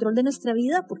el control de nuestra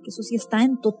vida, porque eso sí está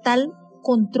en total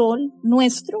control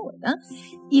nuestro, ¿verdad?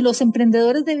 Y los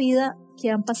emprendedores de vida que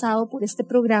han pasado por este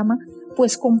programa,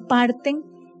 pues comparten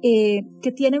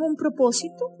que tienen un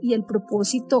propósito, y el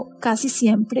propósito casi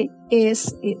siempre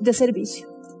es de servicio.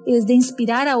 es de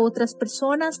inspirar a otras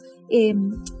personas,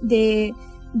 de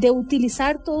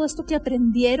utilizar todo esto que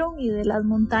aprendieron y de las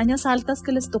montañas altas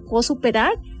que les tocó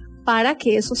superar para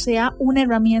que eso sea una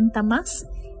herramienta más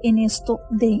en esto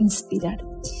de inspirar.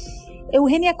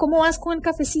 Eugenia, ¿cómo vas con el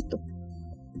cafecito?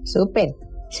 Súper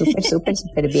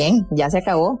bien. Ya se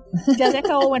acabó. Ya se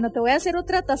acabó. Bueno, te voy a hacer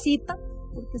otra tacita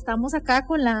porque estamos acá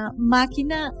con la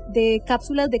máquina de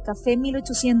cápsulas de café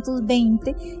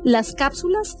 1820. Las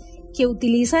cápsulas que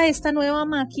utiliza esta nueva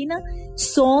máquina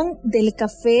son del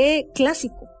café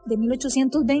clásico de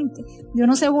 1820. Yo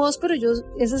no sé vos, pero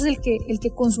ese es el que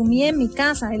consumí en mi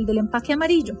casa, el del empaque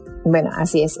amarillo. Bueno,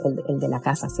 así es, el de la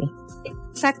casa, sí.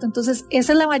 Exacto, entonces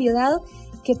esa es la variedad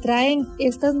que traen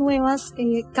estas nuevas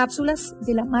cápsulas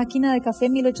de la máquina de café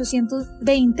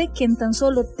 1820, que en tan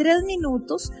solo 3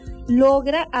 minutos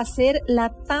logra hacer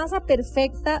la taza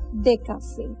perfecta de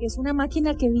café. Es una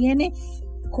máquina que viene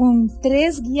con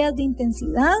 3 guías de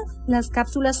intensidad. Las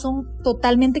cápsulas son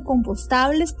totalmente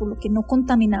compostables, por lo que no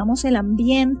contaminamos el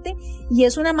ambiente, y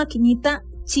es una maquinita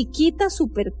chiquita,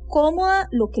 súper cómoda,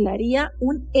 lo que le haría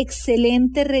un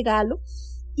excelente regalo.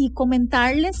 Y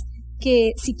comentarles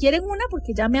que si quieren una,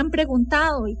 porque ya me han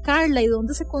preguntado, y Carla, ¿y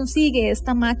dónde se consigue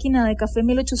esta máquina de café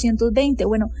 1820?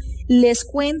 Bueno, les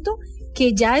cuento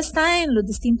que ya está en los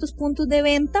distintos puntos de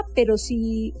venta, pero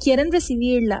si quieren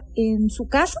recibirla en su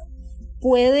casa,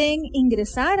 pueden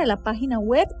ingresar a la página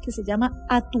web que se llama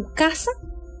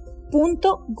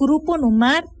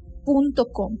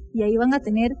atucasa.gruponomar.com y ahí van a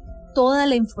tener toda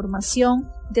la información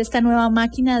de esta nueva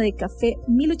máquina de café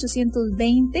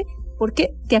 1820,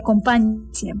 porque te acompaña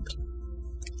siempre.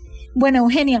 Bueno,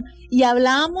 Eugenia, y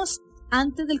hablábamos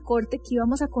antes del corte que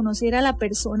íbamos a conocer a la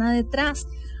persona detrás.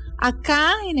 Acá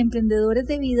en Emprendedores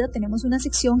de Vida tenemos una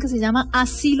sección que se llama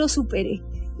Así lo superé.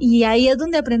 Y ahí es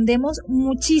donde aprendemos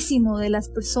muchísimo de las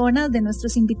personas, de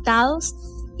nuestros invitados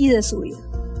y de su vida.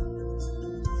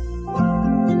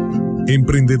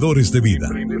 Emprendedores de Vida.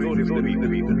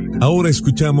 Ahora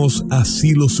escuchamos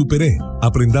Así lo superé.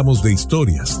 Aprendamos de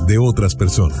historias de otras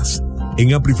personas.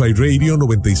 En Amplify Radio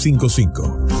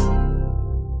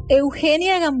 95.5.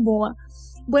 Eugenia Gamboa.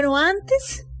 Bueno,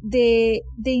 antes de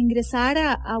ingresar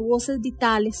a Voces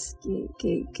Vitales,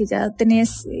 que ya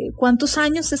tenés, ¿cuántos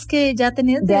años es que ya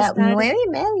tenés? Ya 9 y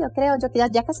medio, creo, yo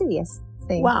ya casi 10.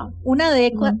 Sí. Wow, una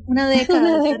década de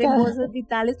estar en Voces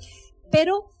Vitales.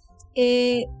 Pero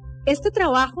este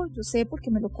trabajo, yo sé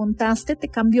porque me lo contaste, te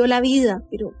cambió la vida,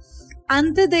 pero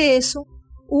antes de eso,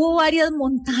 hubo varias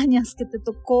montañas que te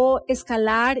tocó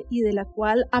escalar y de la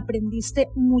cual aprendiste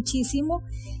muchísimo.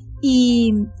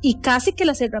 Y casi que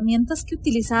las herramientas que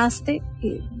utilizaste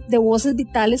de Voces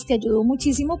Vitales te ayudó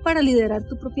muchísimo para liderar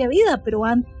tu propia vida, pero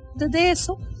antes de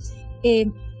eso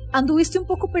anduviste un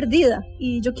poco perdida,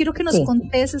 y yo quiero que nos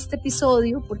contes este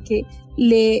episodio porque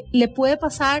le puede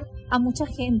pasar a mucha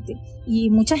gente,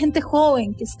 y mucha gente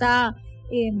joven que está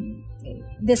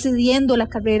decidiendo la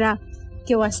carrera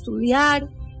que va a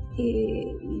estudiar,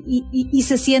 y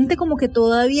se siente como que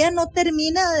todavía no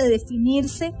termina de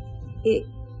definirse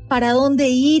para dónde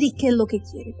ir y qué es lo que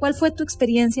quiere. ¿Cuál fue tu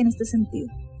experiencia en este sentido?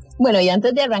 Bueno, y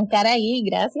antes de arrancar ahí,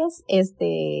 gracias,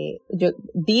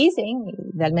 dicen,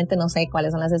 realmente no sé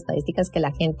cuáles son las estadísticas, que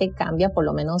la gente cambia por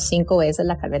lo menos 5 veces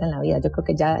la carrera en la vida. Yo creo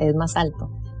que ya es más alto.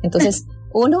 Entonces,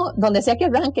 uno, donde sea que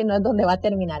arranque, no es donde va a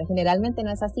terminar. Generalmente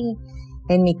no es así.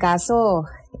 En mi caso,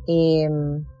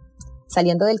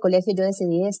 saliendo del colegio, yo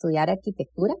decidí estudiar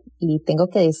arquitectura, y tengo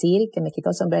que decir que me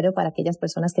quito el sombrero para aquellas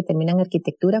personas que terminan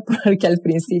arquitectura, porque al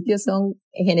principio son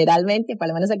generalmente, por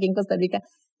lo menos aquí en Costa Rica,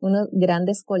 unos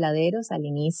grandes coladeros al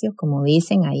inicio, como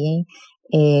dicen ahí,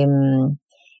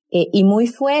 y muy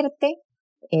fuerte,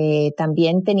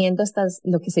 también teniendo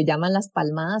lo que se llaman las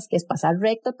palmadas, que es pasar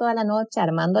recto toda la noche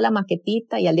armando la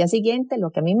maquetita, y al día siguiente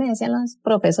lo que a mí me decían los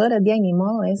profesores, ni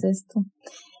modo, es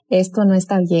esto no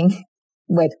está bien.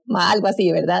 Bueno, algo así,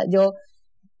 ¿verdad?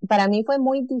 Para mí fue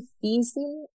muy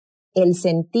difícil el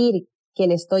sentir que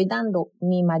le estoy dando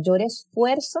mi mayor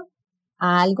esfuerzo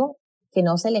a algo que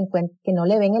no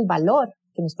le ven el valor,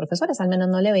 que mis profesores al menos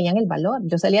no le veían el valor.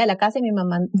 Yo salía de la casa y mi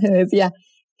mamá me decía,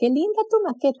 qué linda tu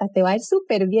maqueta, te va a ir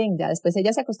súper bien. Ya después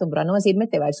ella se acostumbró a no decirme,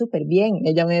 te va a ir súper bien.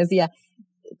 Ella me decía,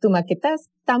 tu maqueta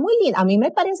está muy linda, a mí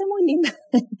me parece muy linda.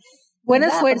 Buen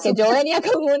esfuerzo. Porque yo venía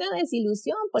con una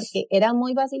desilusión, porque era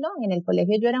muy vacilón. En el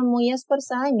colegio yo era muy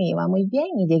esforzada y me iba muy bien.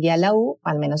 Y llegué a la U,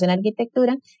 al menos en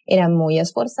arquitectura, era muy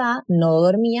esforzada, no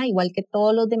dormía igual que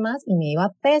todos los demás y me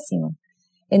iba pésimo.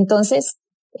 Entonces,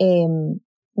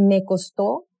 me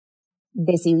costó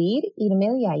decidir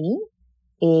irme de ahí,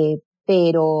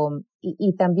 pero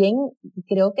también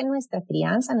creo que nuestra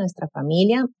crianza, nuestra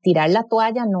familia, tirar la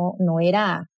toalla no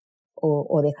era,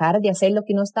 o dejar de hacer lo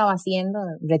que uno estaba haciendo,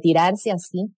 retirarse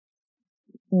así,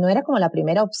 no era como la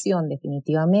primera opción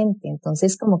definitivamente.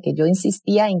 Entonces como que yo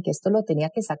insistía en que esto lo tenía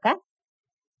que sacar,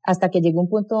 hasta que llegó un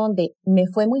punto donde me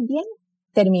fue muy bien,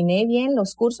 terminé bien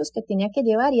los cursos que tenía que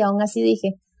llevar y aún así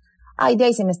dije, ay, de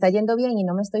ahí se me está yendo bien y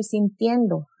no me estoy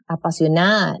sintiendo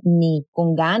apasionada ni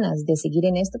con ganas de seguir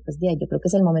en esto, pues de ahí yo creo que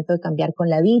es el momento de cambiar, con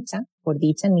la dicha, por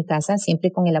dicha en mi casa,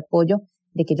 siempre con el apoyo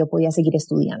de que yo podía seguir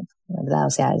estudiando, ¿verdad? O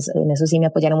sea, en eso sí me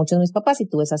apoyaron mucho mis papás y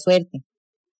tuve esa suerte.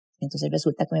 Entonces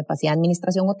resulta que me pasé a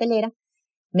administración hotelera,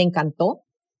 me encantó,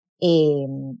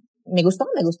 me gustó,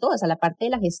 o sea, la parte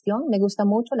de la gestión me gusta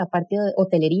mucho, la parte de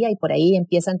hotelería, y por ahí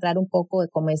empieza a entrar un poco de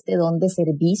como este don de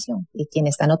servicio, y quien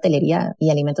está en hotelería y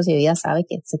alimentos y bebidas sabe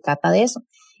que se trata de eso.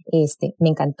 Me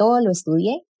encantó, lo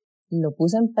estudié, lo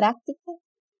puse en práctica,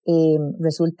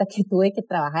 resulta que tuve que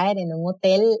trabajar en un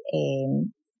hotel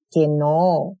que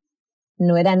no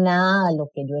era nada lo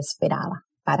que yo esperaba,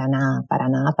 para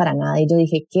nada, y yo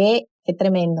dije, qué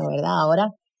tremendo, ¿verdad?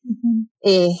 Ahora,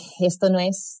 esto no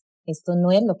es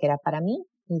lo que era para mí,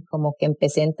 y como que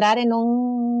empecé a entrar en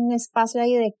un espacio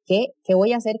ahí de qué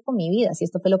voy a hacer con mi vida, si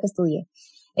esto fue lo que estudié.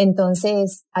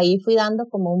 Entonces, ahí fui dando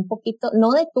como un poquito,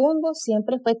 no de tumbo,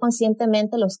 siempre fue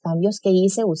conscientemente los cambios que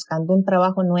hice buscando un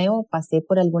trabajo nuevo, pasé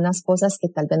por algunas cosas que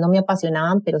tal vez no me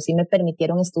apasionaban, pero sí me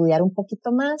permitieron estudiar un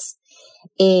poquito más,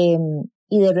 y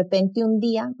de repente un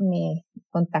día me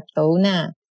contactó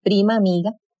una prima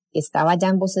amiga que estaba ya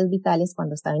en Voces Vitales,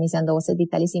 cuando estaba iniciando Voces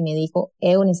Vitales, y me dijo,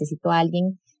 necesito a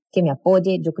alguien que me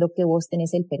apoye, yo creo que vos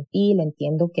tenés el perfil,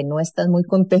 entiendo que no estás muy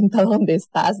contenta donde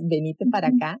estás, venite para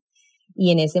acá.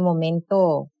 Y en ese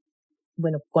momento,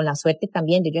 bueno, con la suerte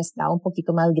también, yo ya estaba un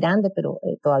poquito más grande, pero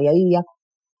todavía vivía,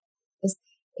 pues,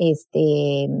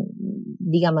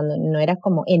 digamos, no era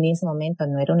como en ese momento,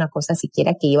 no era una cosa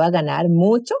siquiera que iba a ganar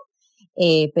mucho,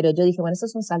 pero yo dije, bueno, eso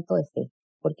es un salto de fe,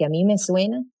 porque a mí me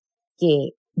suena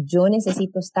que yo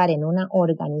necesito estar en una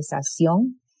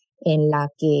organización en la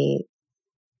que,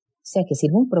 o sea, que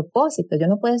sirva un propósito. Yo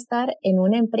no puedo estar en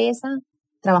una empresa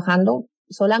trabajando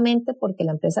solamente porque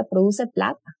la empresa produce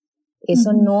plata.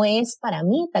 Eso no es para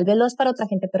mí, tal vez lo es para otra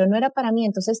gente, pero no era para mí.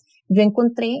 Entonces yo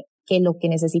encontré que lo que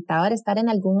necesitaba era estar en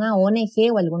alguna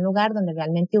ONG o algún lugar donde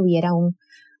realmente hubiera un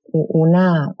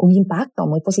impacto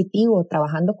muy positivo,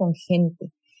 trabajando con gente.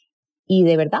 Y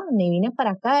de verdad, me vine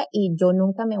para acá y yo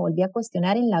nunca me volví a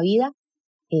cuestionar en la vida,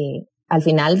 al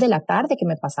final de la tarde, que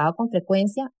me pasaba con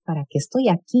frecuencia, ¿para qué estoy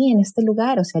aquí en este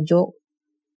lugar? O sea,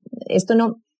 esto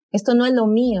no es lo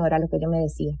mío, era lo que yo me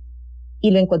decía.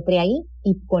 Y lo encontré ahí,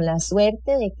 y con la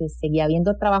suerte de que seguía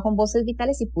habiendo trabajo en Voces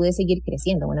Vitales y pude seguir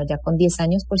creciendo. Bueno, ya con 10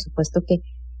 años, por supuesto que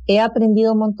he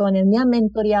aprendido montones, me han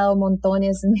mentoreado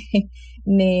montones,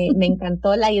 me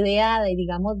encantó la idea de,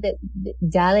 digamos, de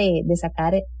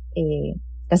sacar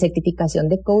la certificación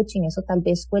de coaching. Eso tal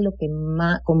vez fue lo que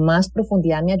con más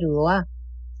profundidad me ayudó a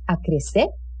crecer,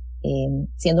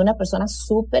 siendo una persona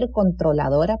súper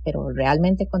controladora, pero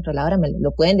realmente controladora, me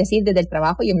lo pueden decir desde el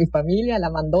trabajo y en mi familia, la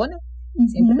mandona,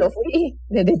 siempre lo fui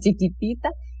desde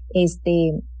chiquitita.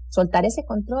 Soltar ese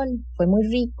control fue muy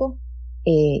rico,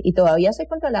 y todavía soy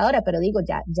controladora, pero digo,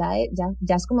 ya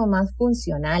es como más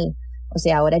funcional. O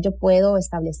sea, ahora yo puedo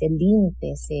establecer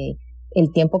límites, el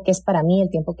tiempo que es para mí, el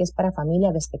tiempo que es para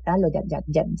familia, respetarlo.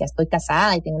 Ya estoy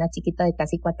casada y tengo una chiquita de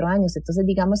casi 4 años. Entonces,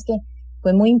 digamos que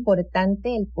fue muy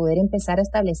importante el poder empezar a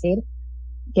establecer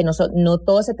que no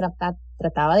todo se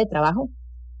trataba de trabajo,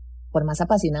 por más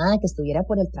apasionada que estuviera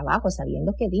por el trabajo,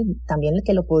 sabiendo que también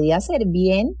que lo podía hacer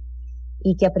bien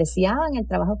y que apreciaban el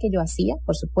trabajo que yo hacía,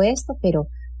 por supuesto, pero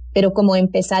como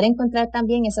empezar a encontrar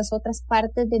también esas otras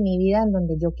partes de mi vida en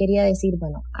donde yo quería decir,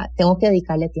 bueno, tengo que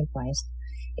dedicarle tiempo a esto.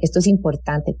 Esto es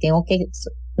importante,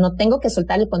 no tengo que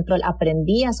soltar el control.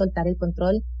 Aprendí a soltar el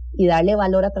control y darle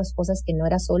valor a otras cosas que no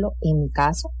era solo, en mi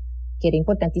caso, que era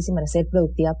importantísimo, era ser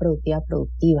productiva.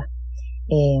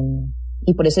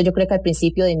 Y por eso yo creo que al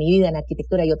principio de mi vida en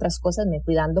arquitectura y otras cosas me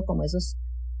fui dando como esos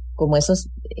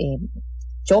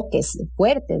choques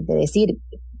fuertes de decir,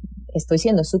 estoy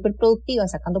siendo súper productiva,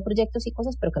 sacando proyectos y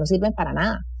cosas, pero que no sirven para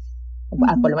nada.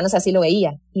 Por lo menos así lo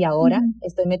veía. Y ahora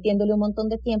estoy metiéndole un montón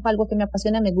de tiempo, algo que me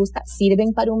apasiona, me gusta,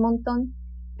 sirven para un montón,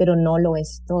 pero no lo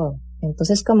es todo.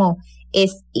 Entonces,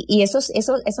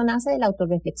 eso nace de la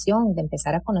autorreflexión, de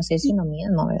empezar a conocerse uno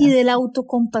mismo, ¿verdad? Y de la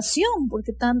autocompasión,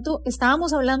 porque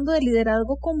estábamos hablando de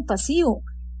liderazgo compasivo.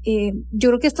 Yo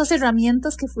creo que estas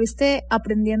herramientas que fuiste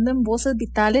aprendiendo en Voces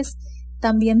Vitales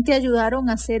también te ayudaron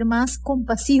a ser más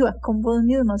compasiva con vos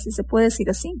misma, si se puede decir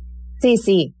así.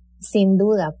 Sí, sin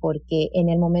duda, porque en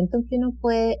el momento en que uno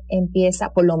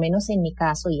empieza, por lo menos en mi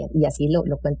caso, y así lo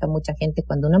cuenta mucha gente,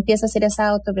 cuando uno empieza a hacer esa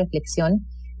autorreflexión,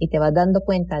 y te vas dando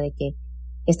cuenta de que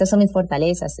estas son mis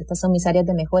fortalezas, estas son mis áreas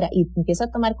de mejora, y empiezo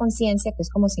a tomar conciencia que es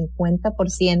como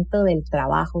 50% del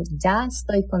trabajo. Ya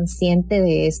estoy consciente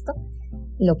de esto,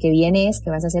 lo que viene es que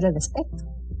vas a hacer al respecto,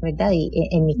 ¿verdad? Y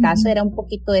en mi caso era un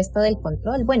poquito esto del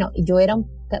control. Bueno, yo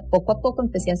poco a poco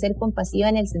empecé a ser compasiva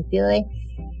en el sentido de,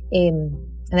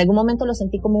 en algún momento lo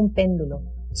sentí como un péndulo.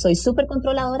 Soy súper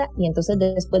controladora y entonces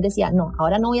después decía, no,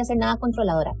 ahora no voy a hacer nada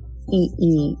controladora.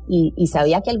 Y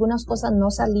sabía que algunas cosas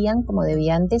no salían como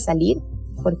debían de salir,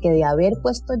 porque de haber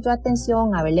puesto yo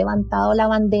atención, haber levantado la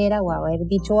bandera o haber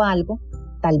dicho algo,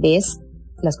 tal vez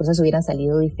las cosas hubieran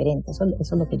salido diferentes. Eso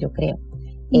es lo que yo creo.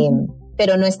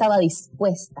 Pero no estaba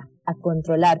dispuesta a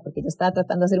controlar, porque yo estaba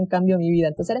tratando de hacer un cambio en mi vida.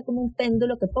 Entonces era como un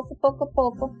péndulo que poco a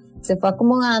poco se fue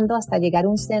acomodando hasta llegar a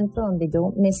un centro donde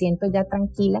yo me siento ya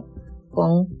tranquila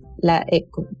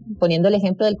poniendo el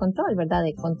ejemplo del control, ¿verdad?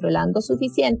 De controlando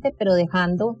suficiente, pero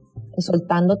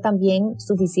soltando también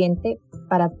suficiente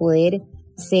para poder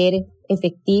ser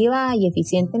efectiva y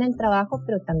eficiente en el trabajo,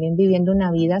 pero también viviendo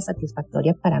una vida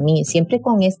satisfactoria para mí, siempre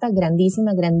con esta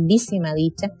grandísima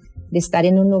dicha de estar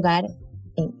en un lugar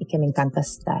en que me encanta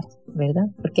estar, ¿verdad?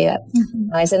 Porque a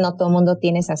veces no todo el mundo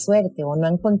tiene esa suerte, o no ha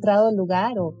encontrado el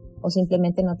lugar, o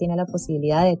simplemente no tiene la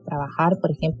posibilidad de trabajar, por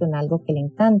ejemplo, en algo que le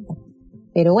encanta.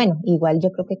 Pero bueno, igual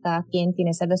yo creo que cada quien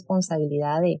tiene esa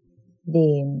responsabilidad de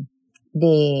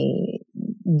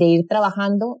ir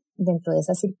trabajando dentro de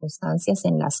esas circunstancias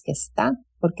en las que está,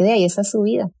 porque de ahí esa es su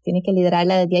vida, tiene que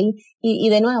liderarla desde ahí. Y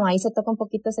de nuevo, ahí se toca un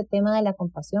poquito ese tema de la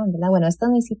compasión, ¿verdad? Bueno, esta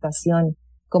es mi situación,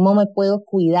 ¿cómo me puedo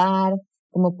cuidar?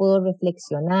 ¿Cómo puedo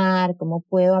reflexionar? ¿Cómo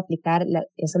puedo aplicar?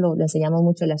 Eso lo enseñamos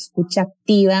mucho, la escucha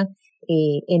activa,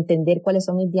 entender cuáles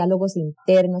son mis diálogos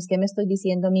internos, qué me estoy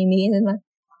diciendo a mí misma,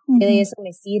 qué de eso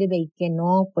me sirve y qué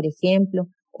no, por ejemplo,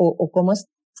 o cómo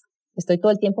estoy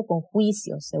todo el tiempo con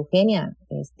juicios. Eugenia,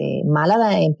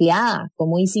 mala empleada,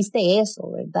 ¿cómo hiciste eso?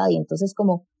 ¿Verdad? Y entonces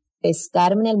como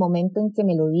pescarme en el momento en que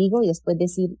me lo digo y después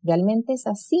decir, ¿realmente es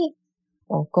así?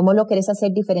 ¿O cómo lo querés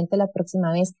hacer diferente la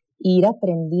próxima vez? Ir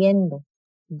aprendiendo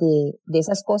de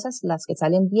esas cosas, las que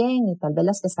salen bien y tal vez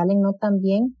las que salen no tan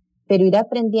bien, pero ir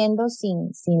aprendiendo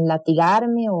sin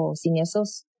latigarme o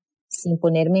sin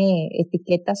ponerme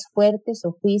etiquetas fuertes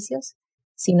o juicios,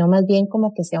 sino más bien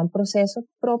como que sea un proceso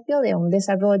propio de un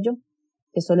desarrollo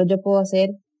que solo yo puedo hacer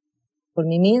por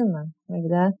mí misma,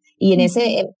 ¿verdad? Y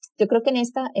yo creo que en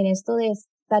esto de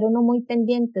estar uno muy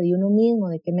pendiente de uno mismo,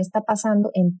 de qué me está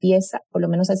pasando, por lo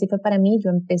menos así fue para mí, yo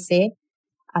empecé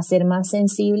a ser más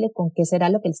sensible con qué será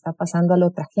lo que le está pasando a la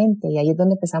otra gente, y ahí es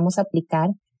donde empezamos a aplicar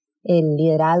el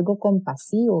liderazgo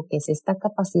compasivo, que es esta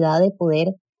capacidad de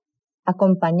poder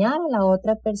acompañar a la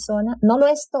otra persona. No lo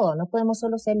es todo, no podemos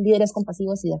solo ser líderes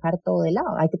compasivos y dejar todo de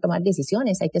lado. Hay que tomar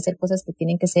decisiones, hay que hacer cosas que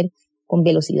tienen que ser con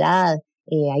velocidad,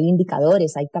 hay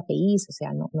indicadores, hay KPIs, o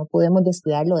sea, no podemos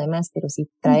descuidar lo demás, pero si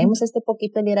traemos este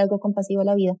poquito de liderazgo compasivo a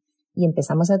la vida y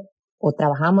empezamos o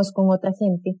trabajamos con otra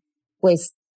gente,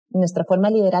 pues nuestra forma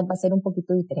de liderar va a ser un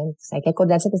poquito diferente. O sea, hay que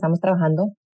acordarse que estamos trabajando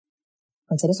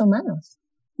con seres humanos.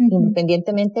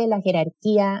 Independientemente de la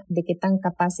jerarquía, de qué tan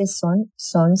capaces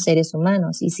son seres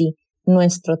humanos. Y si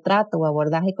nuestro trato o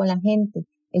abordaje con la gente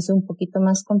es un poquito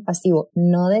más compasivo,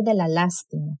 no desde la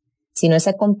lástima, sino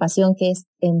esa compasión que es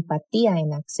empatía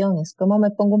en acción, es como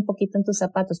me pongo un poquito en tus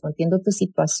zapatos, entiendo tu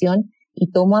situación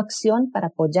y tomo acción para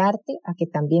apoyarte a que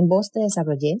también vos te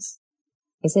desarrolles.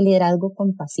 Ese liderazgo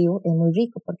compasivo es muy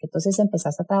rico, porque entonces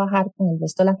empezás a trabajar con el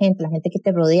resto de la gente que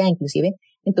te rodea, inclusive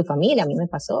en tu familia. A mí me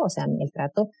pasó, o sea, el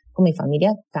trato con mi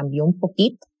familia cambió un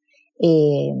poquito,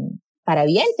 para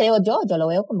bien, creo yo lo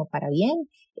veo como para bien,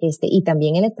 y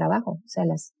también en el trabajo. O sea,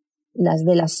 las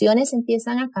relaciones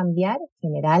empiezan a cambiar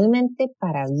generalmente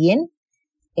para bien,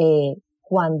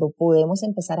 cuando podemos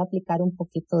empezar a aplicar un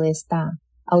poquito de esta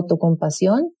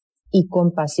autocompasión y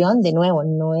compasión, de nuevo,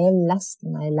 no es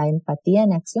lástima, es la empatía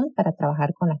en acción para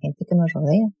trabajar con la gente que nos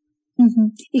rodea.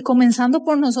 Y comenzando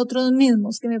por nosotros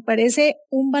mismos, que me parece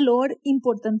un valor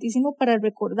importantísimo para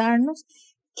recordarnos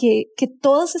que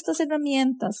todas estas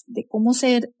herramientas de cómo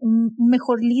ser un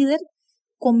mejor líder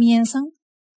comienzan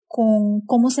con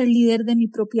cómo ser líder de mi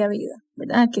propia vida,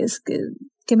 ¿verdad?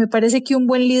 Que me parece que un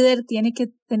buen líder tiene que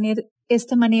tener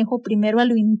este manejo primero a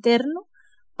lo interno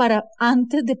para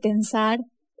antes de pensar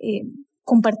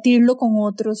compartirlo con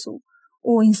otros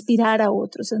o inspirar a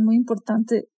otros. Es muy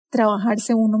importante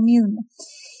trabajarse uno mismo.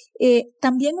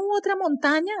 También hubo otra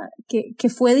montaña que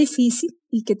fue difícil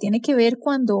y que tiene que ver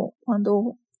cuando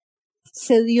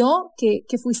se dio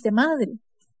que fuiste madre.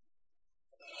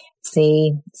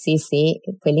 Sí,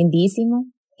 fue lindísimo.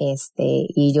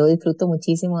 Y yo disfruto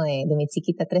muchísimo de mi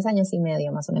chiquita, 3 años y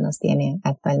medio más o menos tiene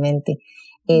actualmente.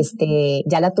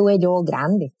 Ya la tuve yo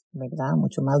grande, ¿verdad?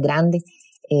 Mucho más grande.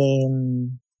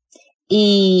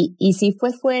 Y sí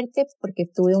fue fuerte porque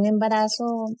tuve un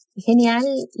embarazo genial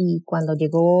y cuando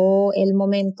llegó el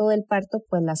momento del parto,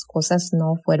 pues las cosas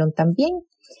no fueron tan bien.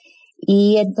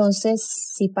 Y entonces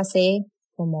sí pasé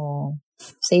como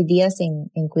 6 días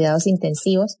en cuidados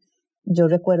intensivos. Yo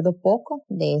recuerdo poco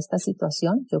de esta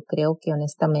situación. Yo creo que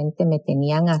honestamente me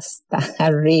tenían hasta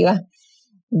arriba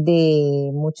de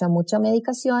mucha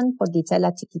medicación. Por dicha de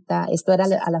la chiquita, esto era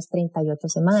a las 38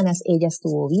 semanas, ella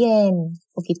estuvo bien, un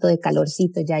poquito de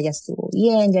calorcito, ya estuvo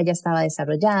bien, ya estaba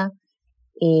desarrollada.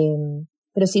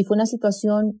 Pero sí fue una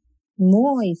situación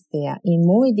muy fea y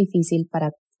muy difícil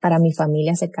para mi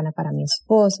familia cercana, para mi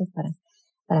esposo,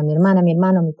 para mi hermana, mi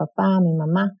hermano, mi papá, mi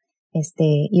mamá.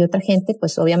 Y otra gente,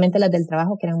 pues obviamente las del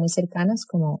trabajo que eran muy cercanas,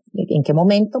 como en qué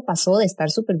momento pasó de estar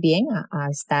súper bien a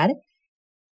estar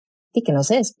y que no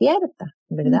se despierta,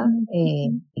 ¿verdad?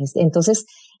 Entonces,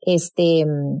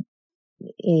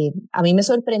 a mí me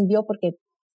sorprendió porque,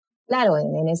 claro,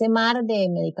 en ese mar de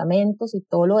medicamentos y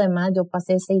todo lo demás, yo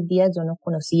pasé 6 días, yo no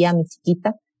conocía a mi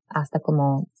chiquita hasta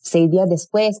como 6 días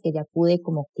después que ya pude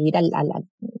como ir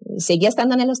seguía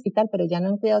estando en el hospital, pero ya no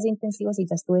en cuidados intensivos y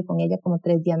ya estuve con ella como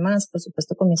 3 días más, por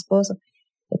supuesto con mi esposo.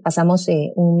 Pasamos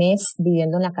un mes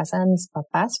viviendo en la casa de mis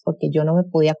papás porque yo no me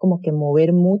podía como que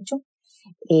mover mucho.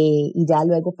 Y ya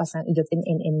luego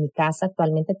en mi casa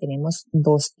actualmente tenemos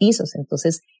 2 pisos,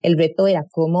 entonces el reto era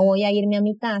cómo voy a irme a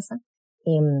mi casa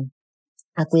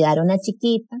a cuidar a una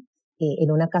chiquita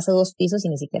en una casa de 2 pisos y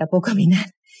ni siquiera puedo caminar,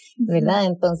 ¿verdad?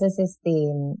 Entonces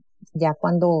ya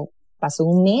cuando pasó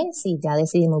un mes y ya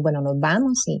decidimos, bueno, nos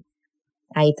vamos, y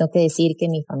ahí tengo que decir que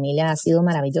mi familia ha sido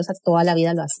maravillosa, toda la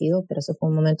vida lo ha sido, pero eso fue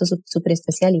un momento súper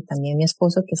especial, y también mi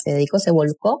esposo que se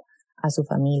volcó a su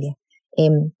familia.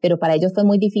 Pero para ellos fue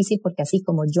muy difícil porque así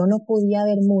como yo no podía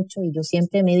ver mucho y yo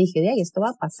siempre me dije, ay, esto va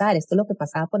a pasar, esto es lo que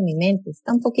pasaba por mi mente,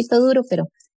 está un poquito duro, pero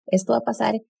esto va a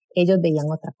pasar, ellos veían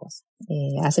otra cosa.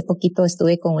 Hace poquito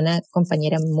estuve con una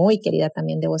compañera muy querida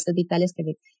también de Voces Vitales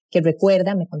que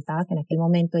recuerda, me contaba que en aquel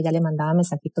momento ella le mandaba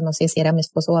mensajitos, no sé si era a mi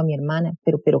esposo o a mi hermana,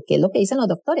 pero ¿qué es lo que dicen los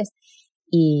doctores?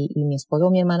 Y mi esposo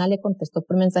o mi hermana le contestó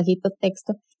por mensajito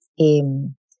texto,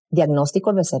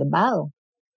 diagnóstico reservado.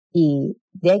 Y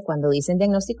de ahí, cuando dicen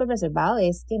diagnóstico reservado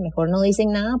es que mejor no dicen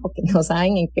nada porque no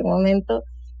saben en qué momento,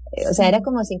 o sea, era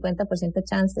como 50%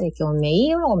 chance de que o me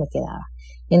iba o me quedaba.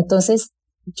 Entonces,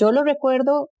 yo lo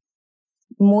recuerdo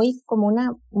muy como un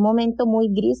momento muy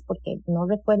gris porque no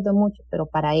recuerdo mucho, pero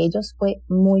para ellos fue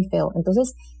muy feo.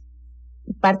 Entonces,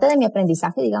 parte de mi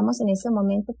aprendizaje, digamos, en ese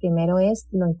momento, primero es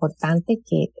lo importante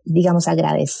que, digamos,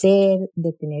 agradecer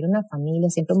de tener una familia.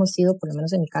 Siempre hemos sido, por lo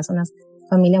menos en mi caso, una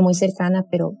familia muy cercana,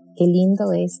 pero qué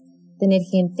lindo es tener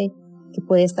gente que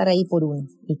puede estar ahí por uno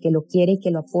y que lo quiere y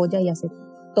que lo apoya y hace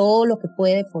todo lo que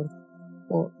puede por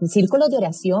círculos de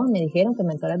oración. Me dijeron que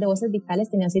mentoras de Voces Vitales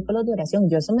tenían círculos de oración.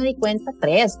 Yo eso me di cuenta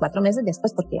 3, 4 meses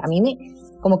después, porque a mí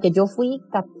como que yo fui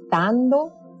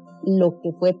captando lo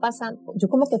que fue pasando. Yo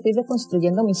como que fui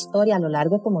reconstruyendo mi historia a lo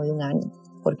largo como de un año,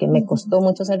 porque me costó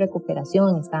mucho esa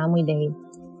recuperación, estaba muy débil.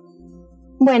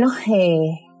 Bueno,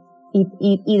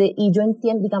 y yo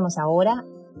entiendo, digamos, ahora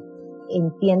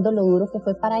entiendo lo duro que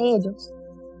fue para ellos,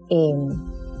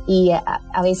 y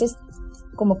a veces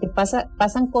como que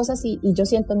pasan cosas y yo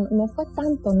siento, no fue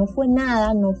tanto, no fue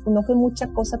nada, no fue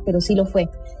mucha cosa, pero sí lo fue.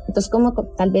 Entonces como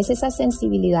tal vez esa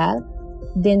sensibilidad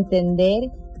de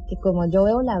entender que como yo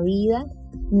veo la vida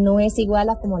no es igual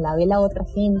a como la ve la otra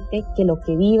gente, que lo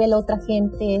que vive la otra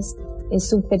gente es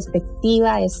su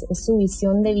perspectiva, es su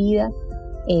visión de vida.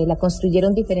 La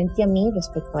construyeron diferente a mí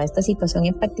respecto a esta situación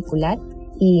en particular,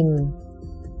 y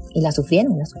la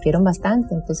sufrieron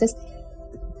bastante. Entonces,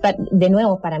 de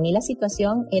nuevo, para mí la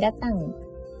situación era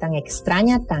tan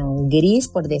extraña, tan gris,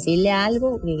 por decirle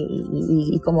algo,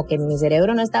 y como que mi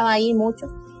cerebro no estaba ahí mucho.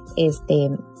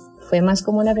 Fue más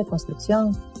como una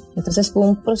reconstrucción. Entonces fue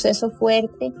un proceso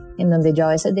fuerte en donde yo a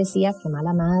veces decía, qué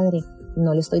mala madre,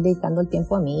 no le estoy dedicando el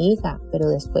tiempo a mi hija, pero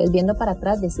después viendo para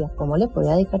atrás decía, ¿cómo le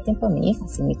podía dedicar tiempo a mi hija?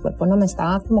 Si mi cuerpo no me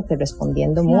estaba como que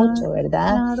respondiendo mucho,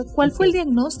 ¿verdad? Claro. ¿Cuál fue el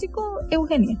diagnóstico,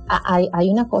 Eugenia? Hay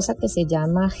una cosa que se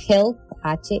llama HELLP,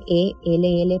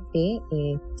 H-E-L-L-P,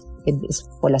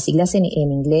 por las siglas en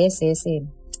inglés es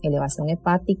elevación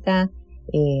hepática,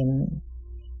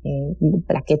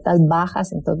 plaquetas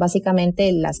bajas. Entonces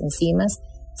básicamente las enzimas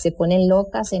se ponen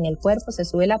locas en el cuerpo, se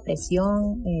sube la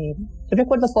presión. Yo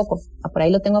recuerdo poco, por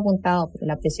ahí lo tengo apuntado, pero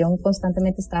la presión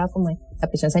constantemente estaba la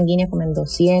presión sanguínea como en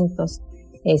 200,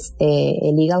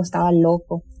 el hígado estaba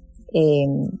loco,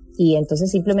 Y entonces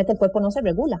simplemente el cuerpo no se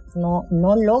regula,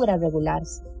 no logra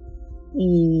regularse.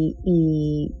 Y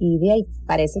de ahí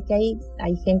parece que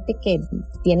hay gente que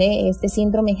tiene este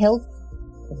síndrome HELP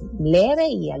leve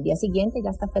y al día siguiente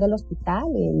ya está fuera del hospital.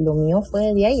 Lo mío fue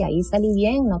de día y ahí salí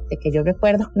bien, no, de que yo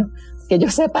recuerdo, no, que yo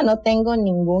sepa, no tengo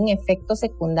ningún efecto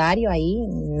secundario ahí,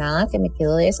 nada que me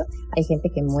quedó de eso. Hay gente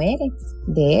que muere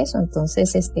de eso,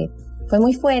 entonces fue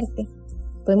muy fuerte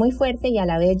y a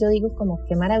la vez yo digo como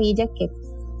qué maravilla que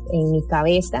en mi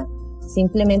cabeza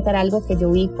simplemente era algo que yo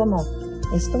vi como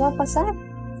esto va a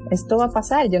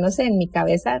pasar, yo no sé, en mi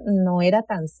cabeza no era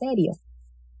tan serio,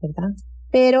 ¿verdad?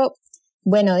 Pero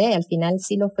bueno, al final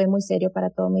sí lo fue muy serio para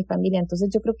toda mi familia. Entonces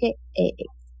yo creo que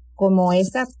como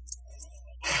esta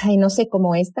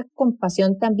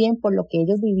compasión también por lo que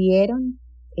ellos vivieron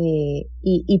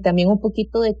y también un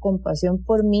poquito de compasión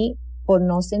por mí, por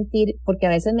no sentir, porque a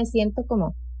veces me siento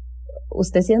como,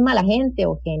 usted sí es mala gente,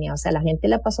 Eugenia, o sea, la gente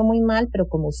la pasó muy mal, pero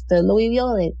como usted lo vivió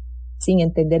sin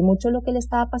entender mucho lo que le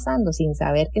estaba pasando, sin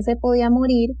saber que se podía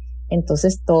morir,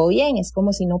 entonces todo bien, es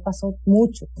como si no pasó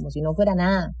mucho, como si no fuera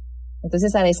nada.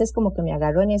 Entonces a veces como que me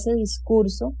agarro en ese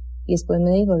discurso y después me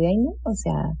digo, ay no, o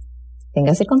sea,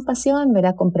 téngase compasión,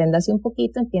 ¿verdad? Compréndase un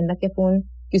poquito, entienda que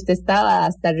que usted estaba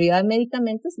hasta arriba de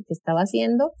medicamentos y que estaba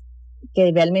haciendo,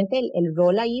 que realmente el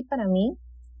rol ahí para mí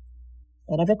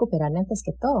era recuperarme antes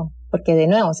que todo, porque de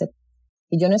nuevo, si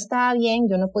yo no estaba bien,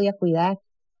 yo no podía cuidar,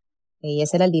 y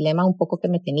ese era el dilema un poco que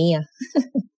me tenía.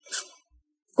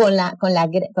 Con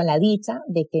la dicha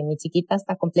de que mi chiquita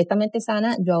está completamente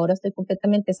sana, yo ahora estoy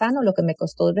completamente sano, lo que me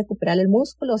costó recuperar el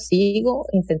músculo, sigo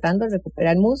intentando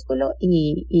recuperar el músculo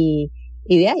y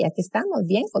de ahí aquí estamos,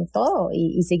 bien con todo,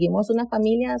 y seguimos una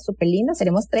familia súper linda,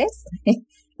 seremos 3.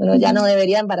 Uno ya no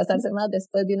debería embarazarse más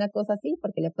después de una cosa así,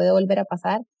 porque le puede volver a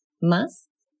pasar más,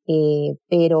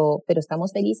 pero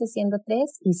estamos felices siendo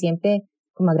 3 y siempre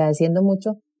como agradeciendo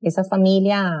mucho esa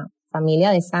familia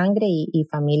de sangre y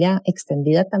familia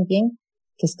extendida también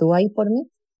que estuvo ahí por mí.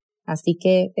 Así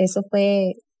que eso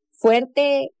fue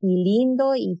fuerte y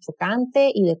lindo y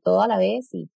chocante y de todo a la vez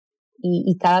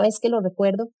y cada vez que lo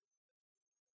recuerdo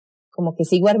como que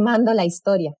sigo armando la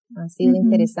historia. Ha sido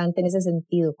interesante en ese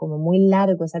sentido, como muy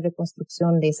largo esa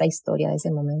reconstrucción de esa historia, de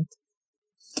ese momento.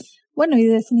 Bueno, y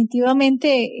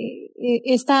definitivamente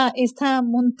esta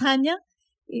montaña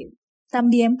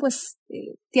también pues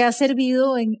te ha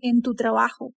servido en tu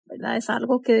trabajo, ¿verdad? Es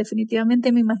algo que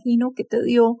definitivamente me imagino que te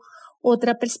dio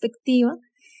otra perspectiva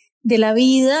de la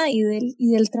vida y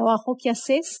del trabajo que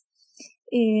haces,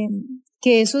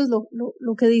 que eso es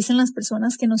lo que dicen las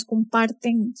personas que nos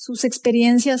comparten sus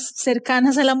experiencias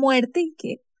cercanas a la muerte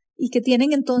y que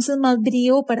tienen entonces más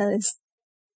brío para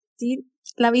decir,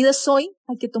 la vida es hoy,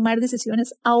 hay que tomar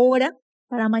decisiones ahora,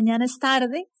 para mañana es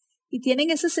tarde, y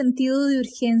tienen ese sentido de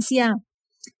urgencia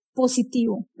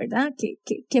positivo, ¿verdad?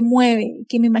 Que mueve,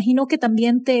 que me imagino que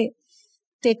también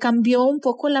te cambió un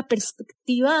poco la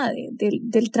perspectiva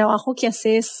del trabajo que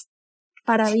haces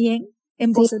para bien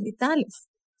en Voces Vitales.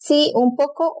 Sí, un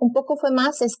poco fue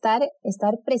más estar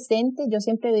presente. Yo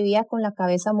siempre vivía con la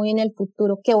cabeza muy en el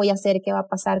futuro, qué voy a hacer, qué va a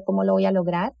pasar, cómo lo voy a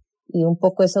lograr, y un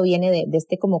poco eso viene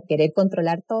de como querer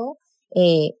controlar todo.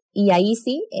 Y ahí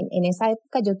sí, en esa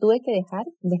época yo tuve que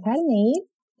dejarme ir.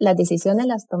 Las decisiones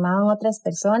las tomaban otras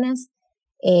personas,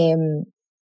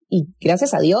 y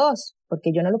gracias a Dios,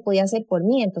 porque yo no lo podía hacer por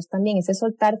mí. Entonces también ese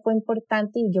soltar fue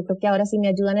importante y yo creo que ahora sí me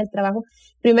ayuda en el trabajo.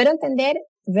 Primero entender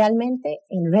realmente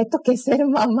el reto que es ser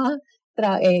mamá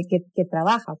que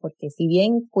trabaja, porque si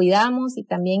bien cuidamos y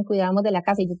también cuidamos de la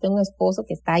casa, y yo tengo un esposo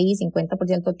que está ahí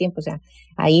 50% del tiempo, o sea,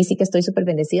 ahí sí que estoy súper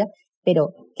bendecida,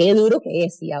 pero qué duro que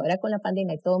es, y ahora con la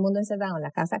pandemia y todo el mundo encerrado en la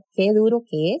casa, qué duro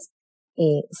que es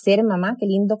ser mamá, qué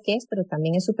lindo que es, pero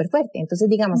también es súper fuerte. Entonces,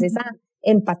 digamos, esa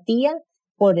empatía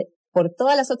por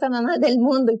todas las otras mamás del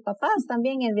mundo y papás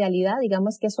también, en realidad,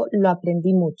 digamos que eso lo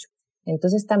aprendí mucho.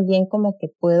 Entonces también como que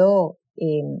puedo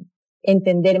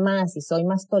entender más y soy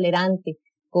más tolerante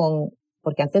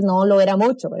porque antes no lo era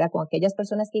mucho, ¿verdad? Con aquellas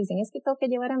personas que dicen, es que tengo que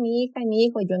llevar a mi hija y mi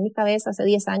hijo, y yo en mi cabeza hace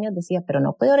 10 años decía, pero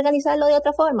no puedo organizarlo de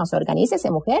otra forma, o sea, organícese,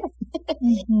 mujer,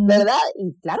 ¿verdad?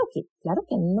 Y claro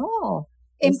que no.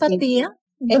 Empatía.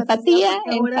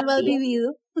 Ahora lo has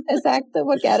vivido. Exacto,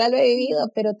 porque ahora lo he vivido,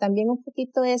 pero también un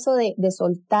poquito eso de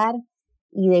soltar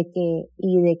y de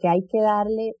que hay que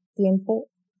darle tiempo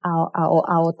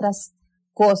a otras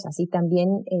cosas, y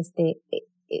también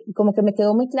como que me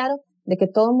quedó muy claro de que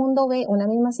todo el mundo ve una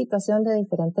misma situación de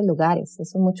diferentes lugares.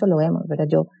 Eso mucho lo vemos, ¿verdad?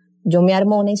 Yo me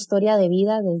armo una historia de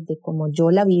vida desde como yo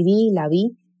la viví, la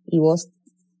vi, y vos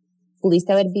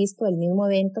pudiste haber visto el mismo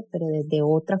evento, pero desde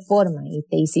otra forma, y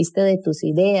te hiciste de tus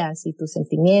ideas y tus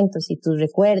sentimientos y tus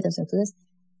recuerdos. Entonces,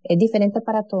 es diferente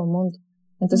para todo el mundo.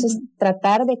 Entonces,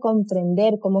 tratar de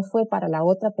comprender cómo fue para la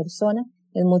otra persona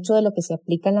es mucho de lo que se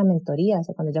aplica en la mentoría. O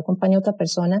sea, cuando yo acompaño a otra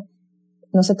persona,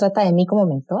 no se trata de mí como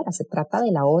mentora, se trata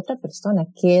de la otra persona.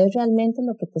 ¿Qué es realmente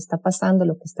lo que te está pasando,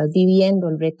 lo que estás viviendo,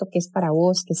 el reto que es para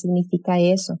vos? ¿Qué significa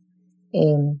eso?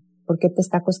 ¿Por qué te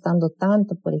está costando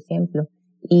tanto, por ejemplo?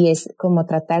 Y es como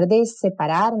tratar de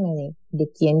separarme de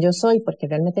quién yo soy, porque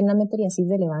realmente en la mentoría es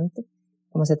irrelevante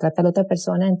cómo se trata a la otra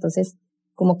persona. Entonces,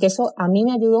 como que eso a mí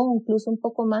me ayudó incluso un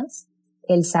poco más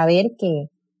el saber que,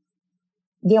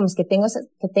 digamos, que tengo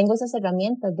esas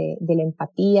herramientas de la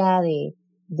empatía,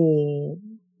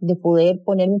 de poder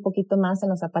ponerme un poquito más en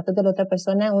los zapatos de la otra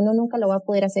persona. Uno nunca lo va a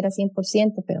poder hacer a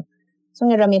 100%, pero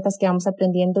son herramientas que vamos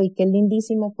aprendiendo y que es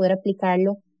lindísimo poder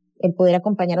aplicarlo, el poder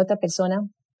acompañar a otra persona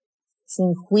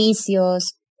sin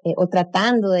juicios, o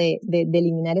tratando de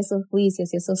eliminar esos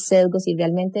juicios y esos sesgos, y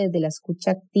realmente desde la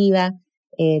escucha activa,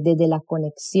 desde la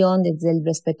conexión, desde el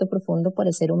respeto profundo por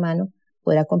el ser humano,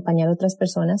 poder acompañar a otras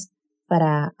personas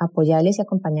para apoyarles y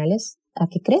acompañarles a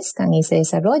que crezcan y se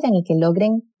desarrollen y que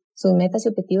logren sus metas y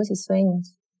objetivos y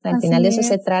sueños. Al final de eso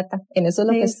se trata. En eso es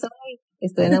lo que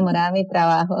estoy enamorada de mi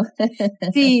trabajo.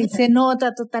 Sí, se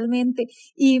nota totalmente.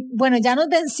 Y bueno, ya nos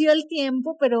venció el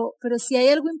tiempo, pero sí hay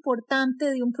algo importante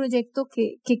de un proyecto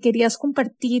que querías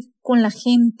compartir con la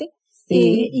gente.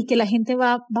 Sí. Y que la gente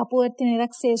va a poder tener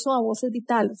acceso a voces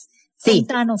vitales. Sí.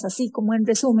 Cuéntanos así, como en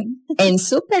resumen. En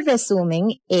súper resumen,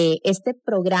 este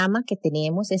programa que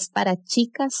tenemos es para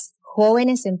chicas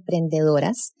jóvenes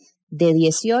emprendedoras de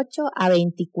 18 a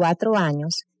 24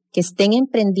 años que estén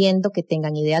emprendiendo, que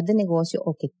tengan ideas de negocio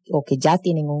o que ya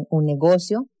tienen un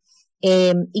negocio,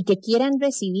 y que quieran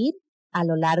recibir a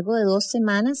lo largo de 2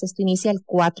 semanas. Esto inicia el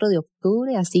 4 de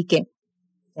octubre, así que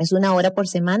es 1 hora por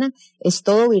semana, es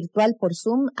todo virtual por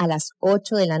Zoom a las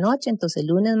 8 de la noche, entonces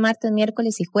lunes, martes,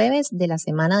 miércoles y jueves de la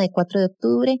semana de 4 de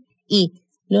octubre y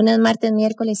lunes, martes,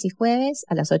 miércoles y jueves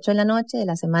a las 8 de la noche de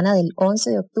la semana del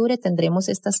 11 de octubre tendremos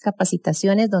estas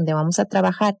capacitaciones donde vamos a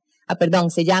trabajar,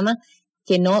 se llama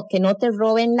que no te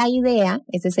roben la idea,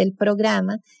 ese es el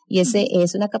programa, y ese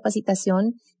es una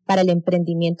capacitación para el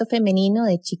emprendimiento femenino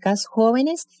de chicas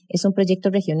jóvenes. Es un proyecto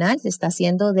regional, se está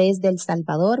haciendo desde El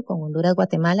Salvador, con Honduras,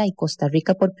 Guatemala y Costa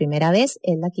Rica por primera vez,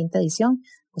 es la 5ª edición.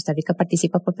 Costa Rica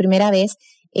participa por primera vez,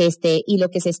 y lo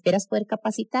que se espera es poder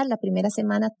capacitar la primera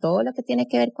semana todo lo que tiene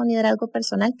que ver con liderazgo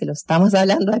personal, que lo estamos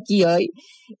hablando aquí hoy,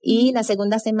 y la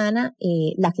segunda semana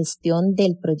la gestión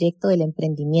del proyecto del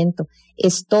emprendimiento.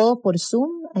 Es todo por Zoom,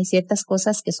 hay ciertas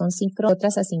cosas que son síncronas,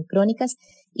 otras asincrónicas,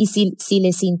 y si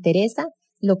les interesa,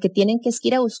 lo que tienen que es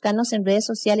ir a buscarnos en redes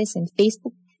sociales, en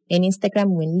Facebook, en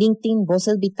Instagram o en LinkedIn,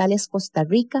 Voces Vitales Costa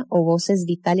Rica o Voces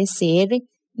Vitales CR,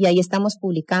 y ahí estamos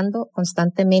publicando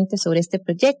constantemente sobre este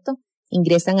proyecto.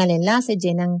 Ingresan al enlace,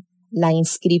 llenan la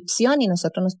inscripción y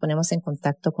nosotros nos ponemos en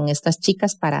contacto con estas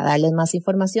chicas para darles más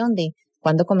información de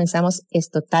cuándo comenzamos. Es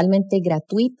totalmente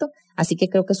gratuito, así que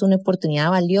creo que es una oportunidad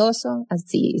valiosa.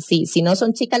 Si no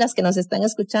son chicas las que nos están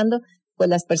escuchando, pues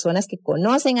las personas que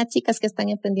conocen a chicas que están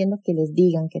emprendiendo, que les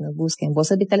digan, que nos busquen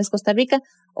Voces Vitales Costa Rica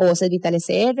o Voces Vitales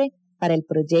CR para el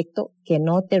proyecto Que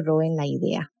No Te Roben la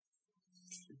Idea.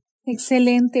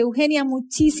 Excelente. Eugenia,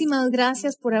 muchísimas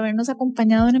gracias por habernos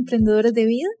acompañado en Emprendedores de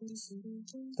Vida.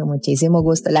 Con muchísimo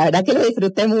gusto. La verdad que lo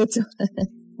disfruté mucho.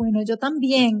 Bueno, yo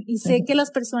también, y sé que las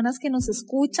personas que nos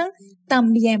escuchan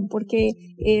también, porque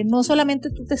no solamente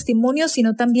tu testimonio,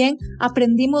 sino también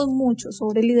aprendimos mucho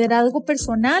sobre liderazgo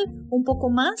personal, un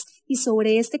poco más, y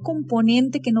sobre este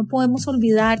componente que no podemos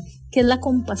olvidar, que es la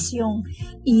compasión,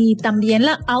 y también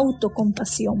la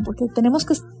autocompasión, porque tenemos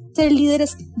que ser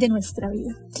líderes de nuestra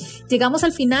vida. Llegamos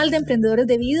al final de Emprendedores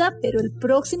de Vida, pero el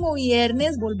próximo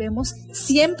viernes volvemos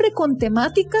siempre con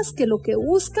temáticas que lo que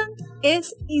buscan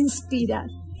es inspirar.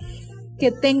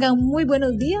 Que tengan muy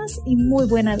buenos días y muy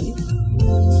buena vida.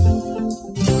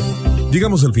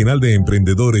 Llegamos al final de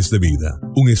Emprendedores de Vida,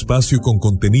 un espacio con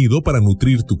contenido para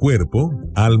nutrir tu cuerpo,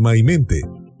 alma y mente.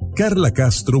 Carla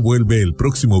Castro vuelve el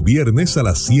próximo viernes a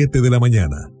las 7 de la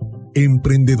mañana.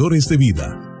 Emprendedores de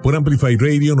Vida, por Amplify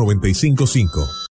Radio 95.5.